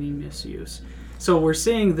methamphetamine misuse. So we're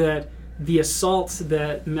seeing that the assault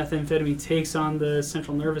that methamphetamine takes on the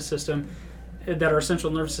central nervous system, that our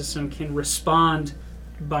central nervous system can respond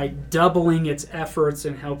by doubling its efforts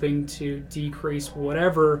in helping to decrease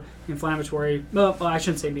whatever inflammatory, well I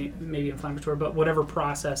shouldn't say maybe inflammatory, but whatever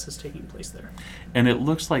process is taking place there. And it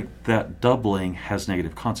looks like that doubling has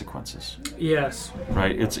negative consequences. Yes.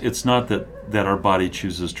 Right? It's not that our body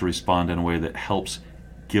chooses to respond in a way that helps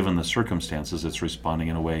given the circumstances, it's responding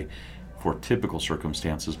in a way for typical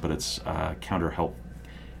circumstances, but it's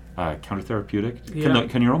counter-therapeutic. Yeah.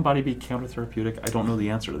 Can your own body be counter-therapeutic? I don't know the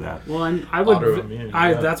answer to that. Well, I would. Autoimmune,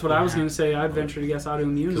 yeah. That's what I was going to say. I'd venture to guess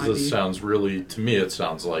autoimmune might Because be. it sounds really, to me, it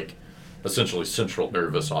sounds like essentially central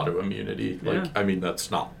nervous autoimmunity. Like, Yeah. I mean, that's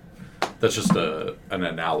just an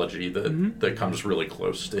analogy that comes really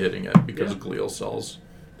close to hitting it because Yeah. glial cells,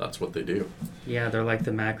 that's what they do. Yeah, they're like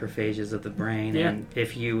the macrophages of the brain, Yeah. and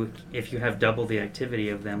if you have double the activity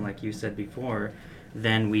of them, like you said before,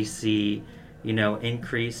 then we see,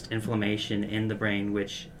 increased inflammation in the brain,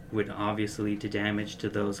 which would obviously lead to damage to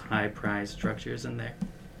those high prized structures in there.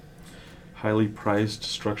 Highly prized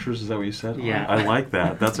structures, is that what you said? Yeah. I like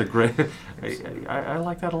that. That's a great, I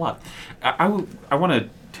like that a lot. I want to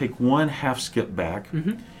take one half skip back.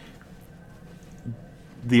 Mm-hmm.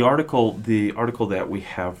 The article that we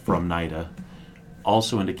have from NIDA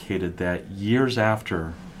also indicated that years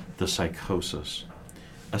after the psychosis,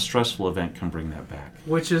 a stressful event can bring that back.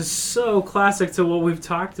 Which is so classic to what we've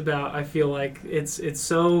talked about. I feel like it's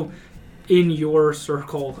so in your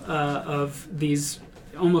circle of these,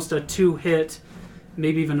 almost a 2-hit,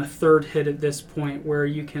 maybe even a 3rd hit at this point, where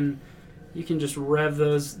you can just rev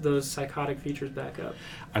those psychotic features back up.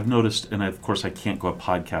 I've noticed, and of course I can't go a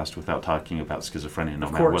podcast without talking about schizophrenia, no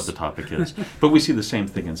Of matter what course. the topic is. But we see the same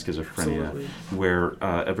thing in schizophrenia, Absolutely. where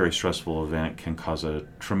a very stressful event can cause a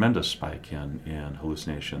tremendous spike in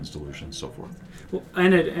hallucinations, delusions, so forth. Well,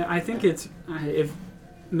 and I think it's if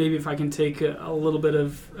I can take a little bit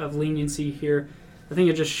of leniency here, I think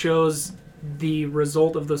it just shows the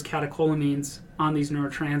result of those catecholamines on these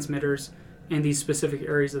neurotransmitters in these specific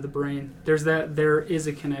areas of the brain. There is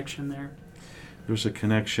a connection there. There's a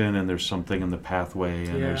connection, and there's something in the pathway,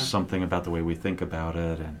 and Yeah. there's something about the way we think about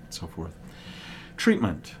it, and so forth.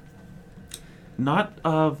 Treatment. Not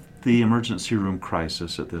of the emergency room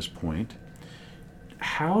crisis at this point.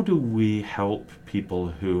 How do we help people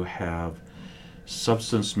who have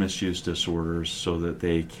substance misuse disorders so that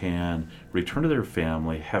they can return to their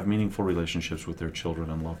family, have meaningful relationships with their children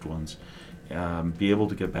and loved ones, be able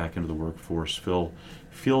to get back into the workforce, feel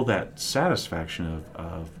that satisfaction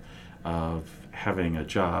of having a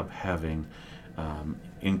job, having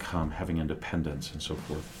income, having independence, and so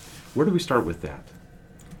forth? Where do we start with that?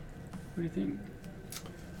 What do you think?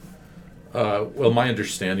 Well, my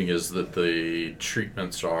understanding is that the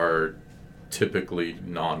treatments are typically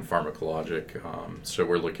non-pharmacologic. So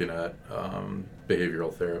we're looking at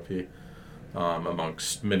behavioral therapy,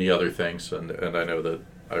 amongst many other things. And I know that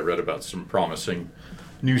I read about some promising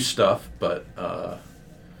new stuff, but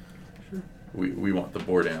we want the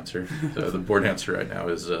board answer. The board answer right now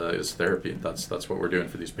is therapy. That's what we're doing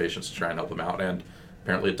for these patients to try and help them out. And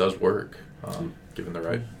apparently it does work, given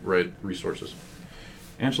the right resources.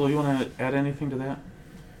 Angela, you want to add anything to that?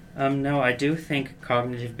 No, I do think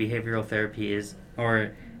cognitive behavioral therapy is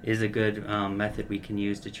a good method we can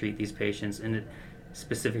use to treat these patients, and it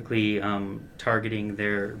specifically targeting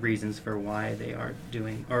their reasons for why they are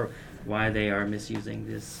doing or why they are misusing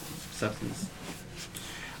this substance.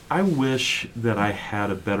 I wish that I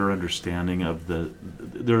had a better understanding of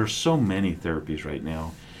there are so many therapies right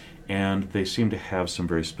now, and they seem to have some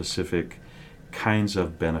very specific kinds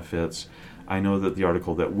of benefits. I know that the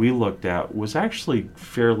article that we looked at was actually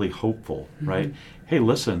fairly hopeful, right? Hey,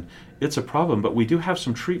 listen, it's a problem, but we do have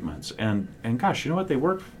some treatments, and gosh, you know what? They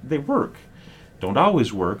work. They work. Don't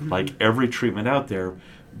always work, like every treatment out there,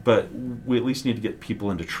 but we at least need to get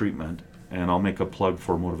people into treatment. And I'll make a plug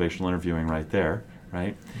for motivational interviewing right there,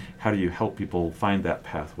 right? How do you help people find that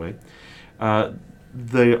pathway?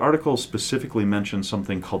 The article specifically mentioned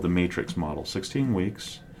something called the Matrix model, 16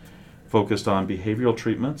 weeks, focused on behavioral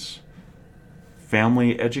treatments,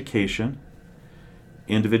 family education,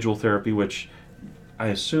 individual therapy, which I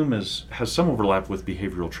assume has some overlap with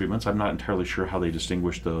behavioral treatments. I'm not entirely sure how they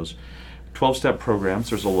distinguish those. 12-step programs,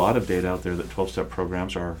 there's a lot of data out there that 12-step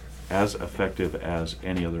programs are as effective as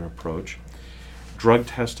any other approach. Drug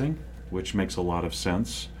testing, which makes a lot of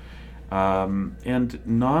sense, and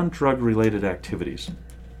non-drug related activities.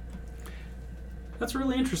 That's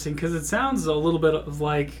really interesting because it sounds a little bit of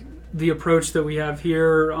like the approach that we have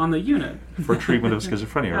here on the unit. For treatment of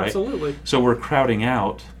schizophrenia, right? Absolutely. So we're crowding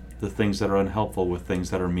out the things that are unhelpful with things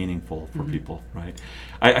that are meaningful for people, right?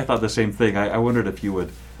 I thought the same thing. I wondered if you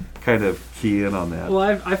would kind of key in on that.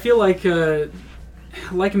 Well, I feel like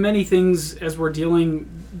many things as we're dealing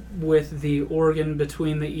with the organ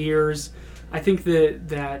between the ears, I think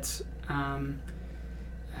that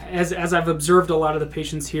as I've observed a lot of the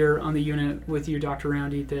patients here on the unit with you, Dr.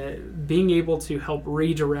 Roundy, that being able to help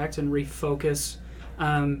redirect and refocus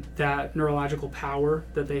that neurological power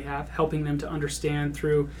that they have, helping them to understand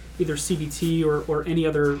through either CBT or any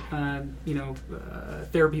other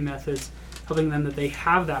therapy methods, helping them that they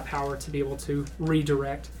have that power to be able to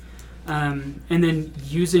redirect. And then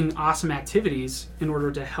using awesome activities in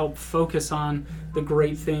order to help focus on the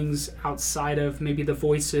great things outside of maybe the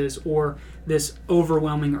voices or this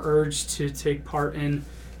overwhelming urge to take part in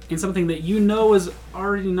something that you know is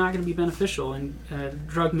already not going to be beneficial, and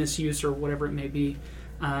drug misuse or whatever it may be.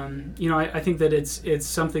 I think that it's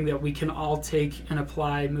something that we can all take and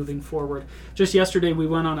apply moving forward. Just yesterday, we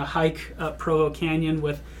went on a hike up Provo Canyon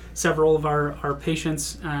with several of our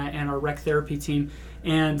patients and our rec therapy team,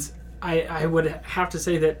 and I would have to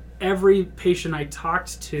say that every patient I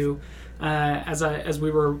talked to, as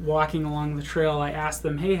we were walking along the trail, I asked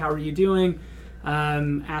them, "Hey, how are you doing?"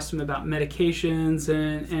 Asked them about medications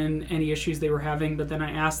and any issues they were having, but then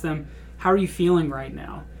I asked them, "How are you feeling right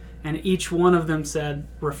now?" And each one of them said,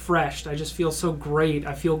 "Refreshed. I just feel so great.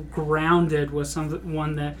 I feel grounded," was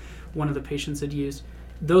one that one of the patients had used.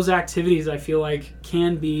 Those activities, I feel like,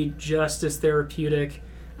 can be just as therapeutic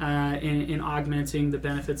in augmenting the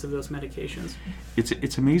benefits of those medications.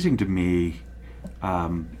 It's amazing to me.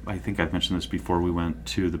 I think I've mentioned this before. We went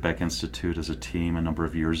to the Beck Institute as a team a number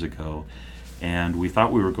of years ago, and we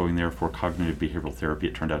thought we were going there for cognitive behavioral therapy.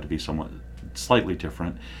 It turned out to be somewhat slightly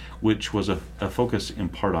different, which was a focus in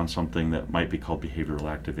part on something that might be called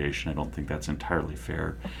behavioral activation. I don't think that's entirely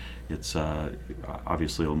fair. It's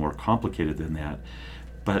obviously a little more complicated than that.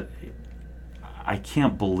 But I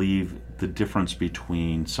can't believe the difference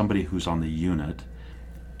between somebody who's on the unit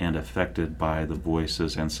and affected by the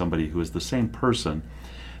voices and somebody who is the same person,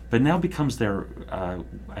 but now becomes their,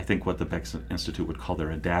 I think what the Beck Institute would call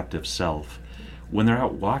their adaptive self, when they're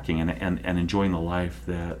out walking and enjoying the life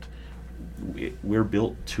that we're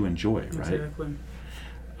built to enjoy, right? Exactly.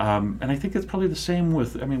 And I think it's probably the same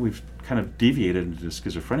with, we've kind of deviated into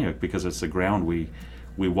schizophrenia because it's the ground we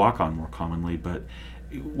walk on more commonly, but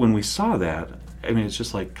when we saw that, it's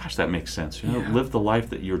just like, gosh, that makes sense. Live the life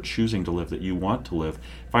that you're choosing to live, that you want to live.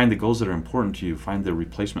 Find the goals that are important to you. Find the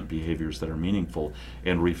replacement behaviors that are meaningful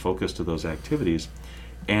and refocus to those activities,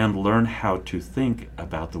 and learn how to think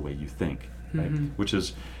about the way you think, right? Which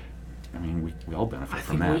is, we all benefit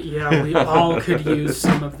from that. We all could use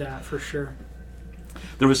some of that for sure.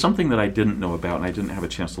 There was something that I didn't know about, and I didn't have a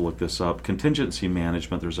chance to look this up. Contingency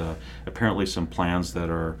management. There's apparently some plans that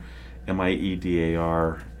are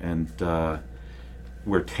MIEDAR, and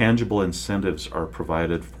where tangible incentives are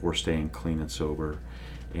provided for staying clean and sober.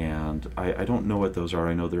 And I don't know what those are.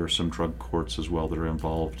 I know there are some drug courts as well that are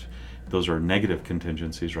involved. Those are negative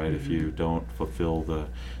contingencies, right? If you don't fulfill the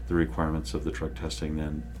requirements of the drug testing,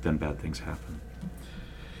 then bad things happen.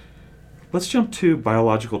 Let's jump to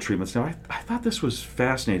biological treatments. Now, I thought this was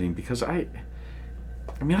fascinating because I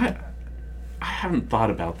haven't thought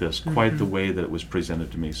about this quite the way that it was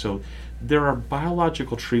presented to me. So there are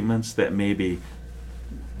biological treatments that maybe,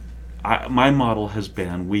 my model has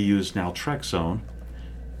been, we use naltrexone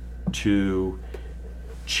to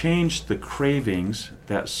change the cravings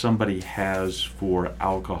that somebody has for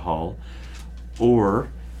alcohol, or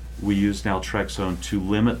we use naltrexone to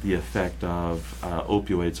limit the effect of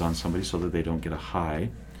opioids on somebody so that they don't get a high.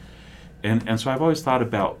 And so I've always thought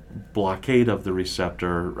about blockade of the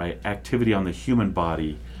receptor, right, activity on the human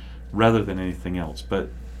body rather than anything else. But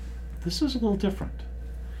this is a little different.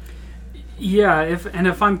 Yeah,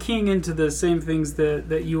 if I'm keying into the same things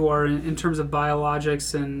that you are in terms of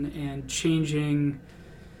biologics and changing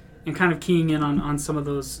and kind of keying in on some of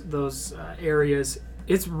those areas,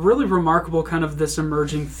 it's really remarkable, kind of this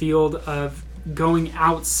emerging field of going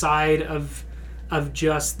outside of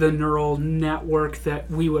just the neural network that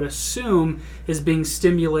we would assume is being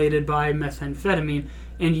stimulated by methamphetamine,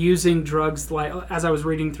 and using drugs like, as I was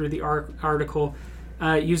reading through the article,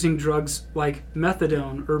 using drugs like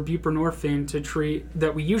methadone or buprenorphine to treat,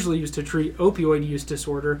 that we usually use to treat opioid use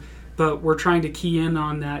disorder, but we're trying to key in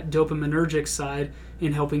on that dopaminergic side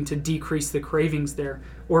in helping to decrease the cravings there.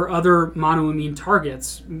 Or other monoamine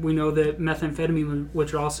targets. We know that methamphetamine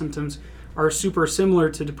withdrawal symptoms are super similar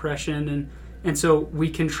to depression, and so we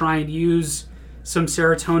can try and use some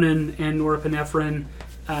serotonin and norepinephrine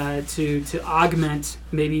to augment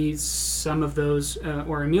maybe some of those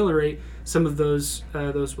or ameliorate some of those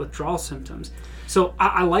withdrawal symptoms. So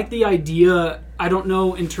I like the idea. I don't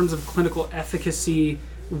know in terms of clinical efficacy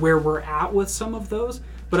where we're at with some of those,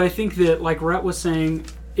 but I think that, like Rhett was saying,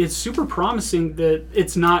 it's super promising that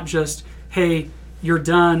it's not just, hey, you're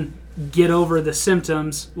done, get over the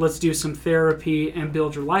symptoms, let's do some therapy and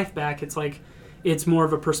build your life back. It's like, it's more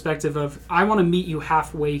of a perspective of, I want to meet you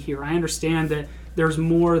halfway here. I understand that there's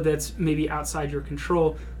more that's maybe outside your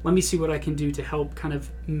control. Let me see what I can do to help kind of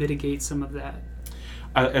mitigate some of that.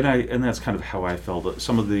 And that's kind of how I felt.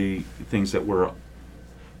 Some of the things that were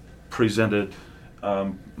presented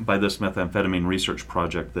by this methamphetamine research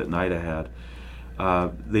project that NIDA had,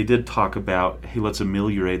 they did talk about, hey, let's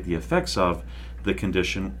ameliorate the effects of the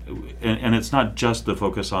condition, and it's not just the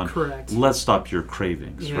focus on Correct. Let's stop your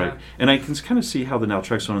cravings, right? And I can kind of see how the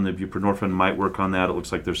naltrexone and the buprenorphine might work on that. It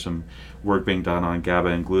looks like there's some work being done on GABA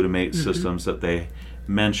and glutamate systems that they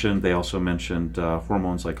mentioned. They also mentioned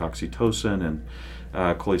hormones like oxytocin and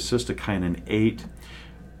cholecystokinin 8,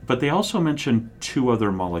 but they also mentioned 2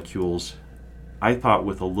 other molecules I thought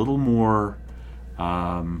with a little more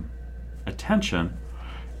attention,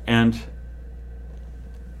 and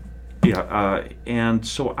and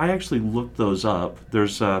so I actually looked those up.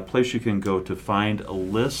 There's a place you can go to find a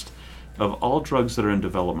list of all drugs that are in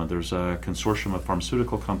development. There's a consortium of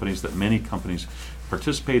pharmaceutical companies that many companies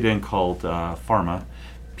participate in called PhRMA,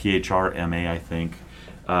 PhRMA, I think,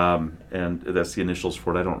 and that's the initials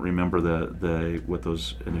for it. I don't remember the what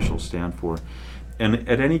those initials stand for. And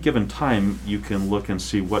at any given time, you can look and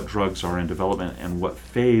see what drugs are in development and what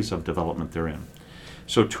phase of development they're in.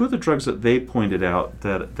 So 2 of the drugs that they pointed out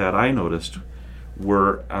that I noticed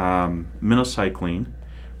were minocycline,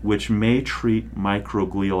 which may treat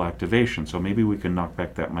microglial activation. So maybe we can knock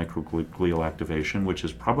back that microglial activation, which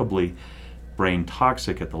is probably brain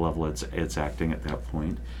toxic at the level it's acting at that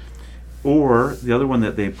point. Or the other one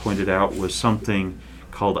that they pointed out was something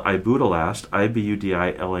called ibudilast,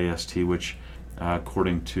 IBUDILAST, which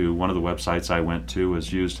according to one of the websites I went to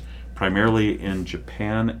was used primarily in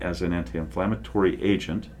Japan as an anti-inflammatory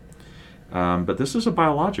agent. But this is a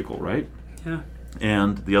biological, right? Yeah.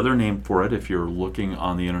 And the other name for it, if you're looking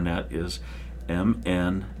on the internet, is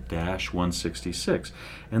MN-166.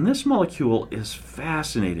 And this molecule is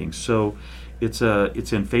fascinating. So it's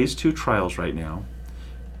in phase 2 trials right now.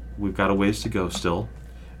 We've got a ways to go still.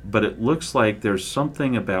 But it looks like there's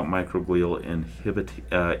something about microglial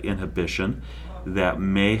inhibition that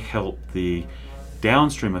may help the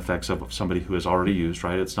downstream effects of somebody who has already used,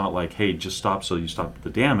 right? It's not like, hey, just stop so you stop the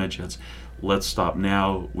damage. It's let's stop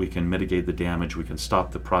now. We can mitigate the damage. We can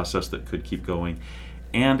stop the process that could keep going.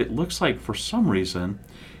 And it looks like for some reason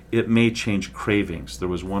it may change cravings. There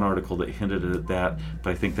was one article that hinted at that, but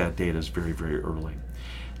I think that data is very, very early.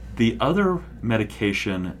 The other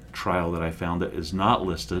medication trial that I found that is not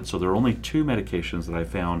listed, so there are only 2 medications that I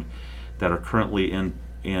found that are currently in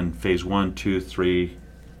phase 1, 2, 3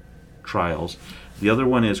 trials. The other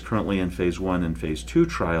one is currently in phase 1 and phase 2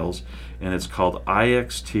 trials, and it's called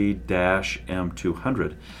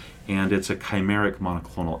IXT-M200, and it's a chimeric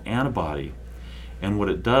monoclonal antibody. And what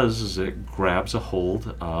it does is it grabs a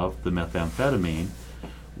hold of the methamphetamine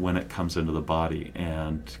when it comes into the body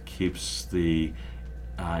and keeps the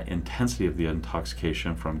intensity of the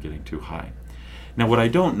intoxication from getting too high. Now, what I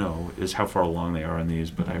don't know is how far along they are in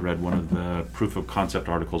these, but I read one of the proof of concept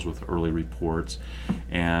articles with early reports,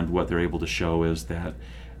 and what they're able to show is that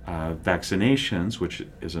vaccinations, which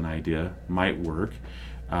is an idea, might work,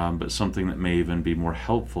 but something that may even be more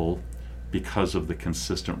helpful because of the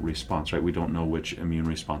consistent response, right? We don't know which immune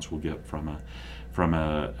response we'll get from a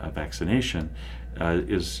vaccination,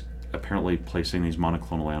 is apparently placing these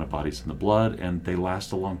monoclonal antibodies in the blood, and they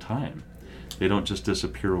last a long time. They don't just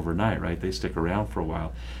disappear overnight, right? They stick around for a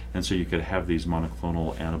while. And so you could have these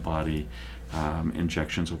monoclonal antibody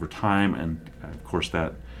injections over time, and of course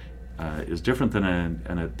that is different than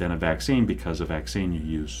a vaccine, because a vaccine you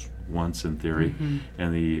use once in theory,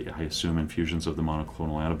 and I assume infusions of the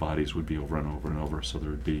monoclonal antibodies would be over and over and over, so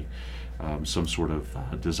there would be some sort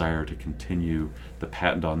of desire to continue the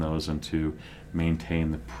patent on those and to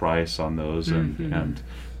maintain the price on those, and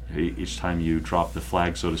each time you drop the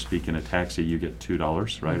flag, so to speak, in a taxi, you get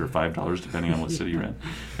 $2, right, or $5, depending on what city you're in.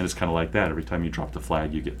 And it's kind of like that. Every time you drop the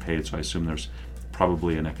flag, you get paid. So I assume there's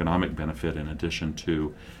probably an economic benefit in addition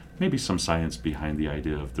to maybe some science behind the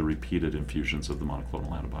idea of the repeated infusions of the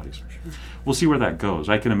monoclonal antibodies. Sure. We'll see where that goes.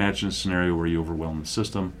 I can imagine a scenario where you overwhelm the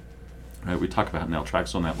system. Right? We talk about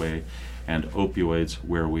naltrexone that way, and opioids,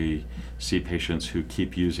 where we see patients who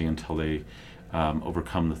keep using until they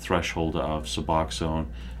overcome the threshold of Suboxone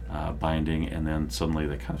binding, and then suddenly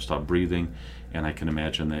they kind of stop breathing. And I can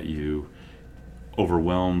imagine that you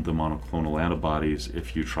overwhelm the monoclonal antibodies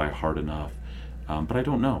if you try hard enough. But I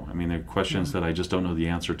don't know. I mean, there are questions that I just don't know the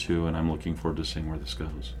answer to, and I'm looking forward to seeing where this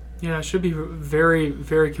goes. Yeah, it should be very,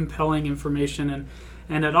 very compelling information.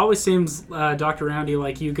 And it always seems, Dr. Roundy,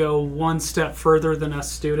 like you go one step further than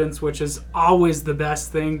us students, which is always the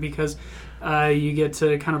best thing, because you get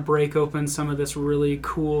to kind of break open some of this really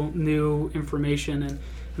cool new information. And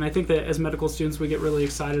And I think that as medical students, we get really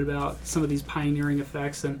excited about some of these pioneering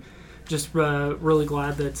effects, and just really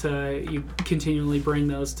glad that you continually bring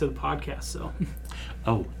those to the podcast. So,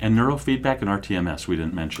 Oh, and neurofeedback and RTMS we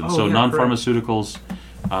didn't mention. Oh, So yeah, non-pharmaceuticals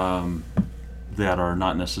that are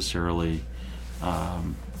not necessarily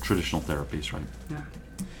traditional therapies, right? yeah.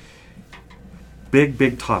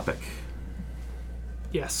 Big topic.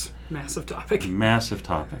 Yes, massive topic. Massive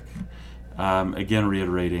topic. Again,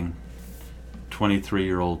 reiterating,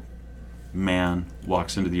 23-year-old man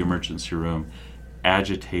walks into the emergency room,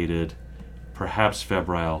 agitated, perhaps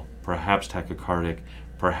febrile, perhaps tachycardic,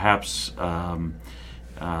 perhaps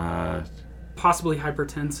Possibly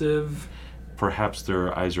hypertensive. perhaps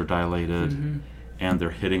their eyes are dilated, Mm-hmm. and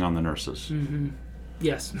they're hitting on the nurses. Mm-hmm.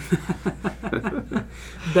 Yes.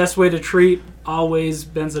 Best way to treat, always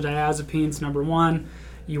benzodiazepines, number one.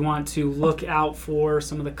 You want to look out for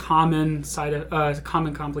some of the common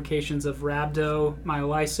common complications of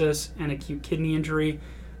rhabdomyolysis and acute kidney injury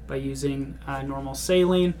by using normal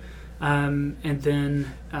saline. And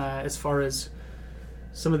then as far as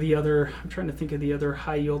some of the other, I'm trying to think of the other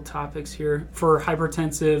high yield topics here. For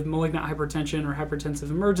hypertensive, malignant hypertension or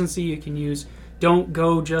hypertensive emergency, you can don't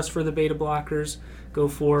go just for the beta blockers. Go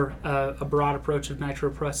for a broad approach of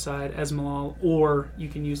nitroprusside, esmolol, or you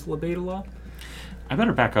can use labetalol. I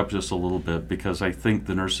better back up just a little bit because I think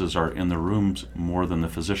the nurses are in the rooms more than the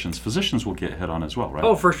physicians. Physicians will get hit on as well, right?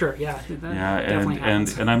 Oh, for sure, yeah. That definitely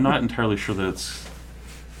happens. and I'm not entirely sure that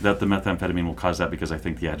the methamphetamine will cause that because I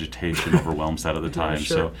think the agitation overwhelms that at the time.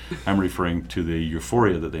 Sure. So I'm referring to the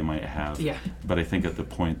euphoria that they might have. Yeah. But I think at the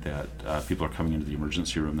point that people are coming into the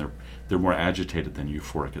emergency room, they're more agitated than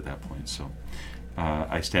euphoric at that point. So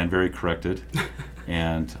I stand very corrected.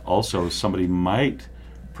 And also somebody might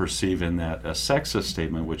perceive in that a sexist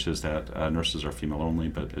statement, which is that nurses are female only,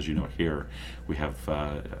 but as you know here, we have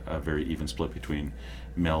a very even split between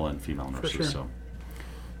male and female nurses. For sure.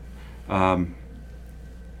 So.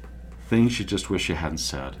 Things you just wish you hadn't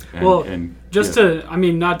said.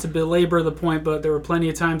 Not to belabor the point, but there were plenty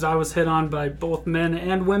of times I was hit on by both men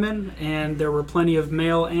and women, and there were plenty of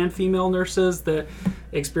male and female nurses that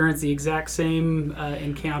experienced the exact same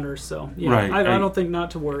encounters. So, yeah, right. I don't think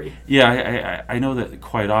not to worry. Yeah, I know that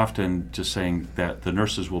quite often just saying that the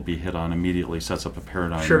nurses will be hit on immediately sets up a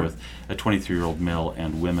paradigm Sure. with a 23-year-old male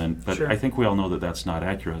and women, but Sure. I think we all know that that's not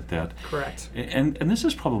accurate. Correct. And this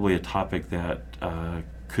is probably a topic that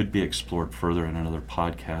could be explored further in another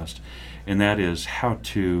podcast, and that is how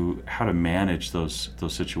to manage those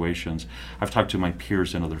situations. I've talked to my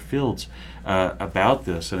peers in other fields about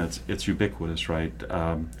this, and it's ubiquitous, right?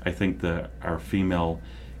 I think that our female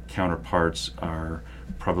counterparts are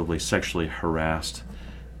probably sexually harassed,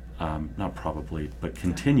 not probably, but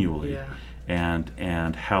continually, Yeah.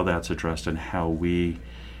 and how that's addressed, and how we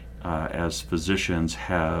as physicians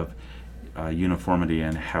have uniformity,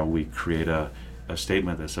 and how we create a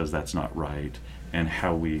statement that says that's not right, and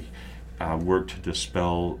how we work to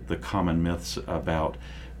dispel the common myths about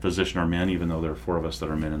physician are men, even though there are 4 of us that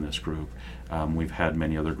are men in this group. We've had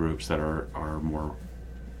many other groups that are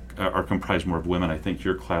comprised more of women. I think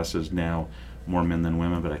your class is now more men than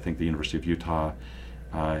women, but I think the University of Utah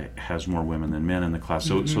has more women than men in the class.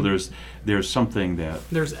 So there's something that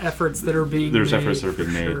There's efforts that are being made.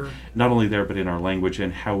 Sure. Not only there, but in our language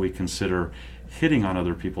and how we consider hitting on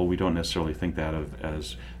other people. We don't necessarily think that of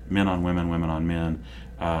as men on women, women on men,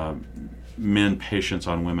 men patients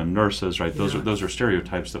on women nurses, right? Those are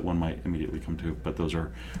stereotypes that one might immediately come to, but those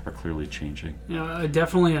are clearly changing. Yeah,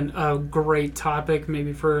 definitely a great topic,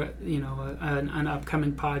 maybe for an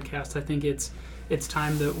upcoming podcast. I think it's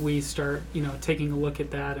time that we start taking a look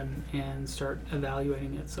at that and start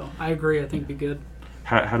evaluating it. So I agree. I think it'd be good.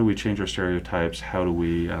 How do we change our stereotypes? How do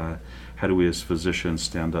we as physicians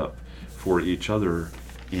stand up for each other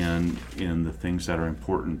in the things that are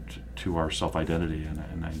important to our self-identity?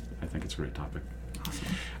 And I think it's a great topic.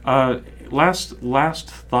 Awesome. Last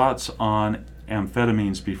thoughts on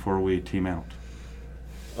amphetamines before we team out.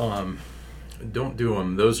 Don't do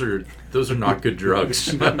them. Those are not good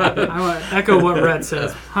drugs. I want to echo what Rhett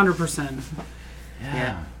says, 100%.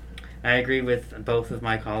 Yeah. I agree with both of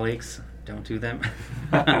my colleagues. Don't do them.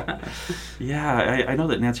 Yeah, I know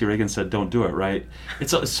that Nancy Reagan said don't do it, right?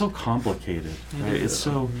 It's so complicated, right? It's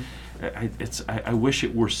so I wish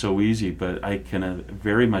it were so easy, but I can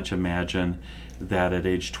very much imagine that at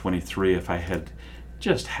age 23, if I had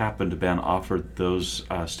just happened to been offered those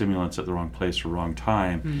stimulants at the wrong place or wrong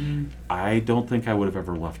time, I don't think I would have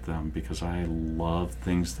ever left them, because I love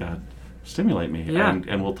things that stimulate me. Yeah.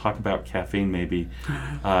 And we'll talk about caffeine maybe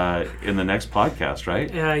in the next podcast,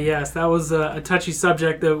 right? Yes, that was a touchy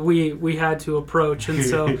subject that we had to approach, and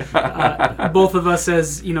so both of us,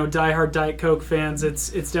 as diehard Diet Coke fans,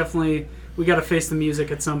 it's definitely, we got to face the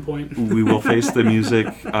music at some point. We will face the music.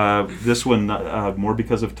 This one more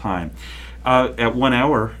because of time. At 1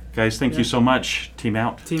 hour, guys. Thank you so much. Team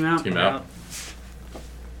out. Team out. Team out.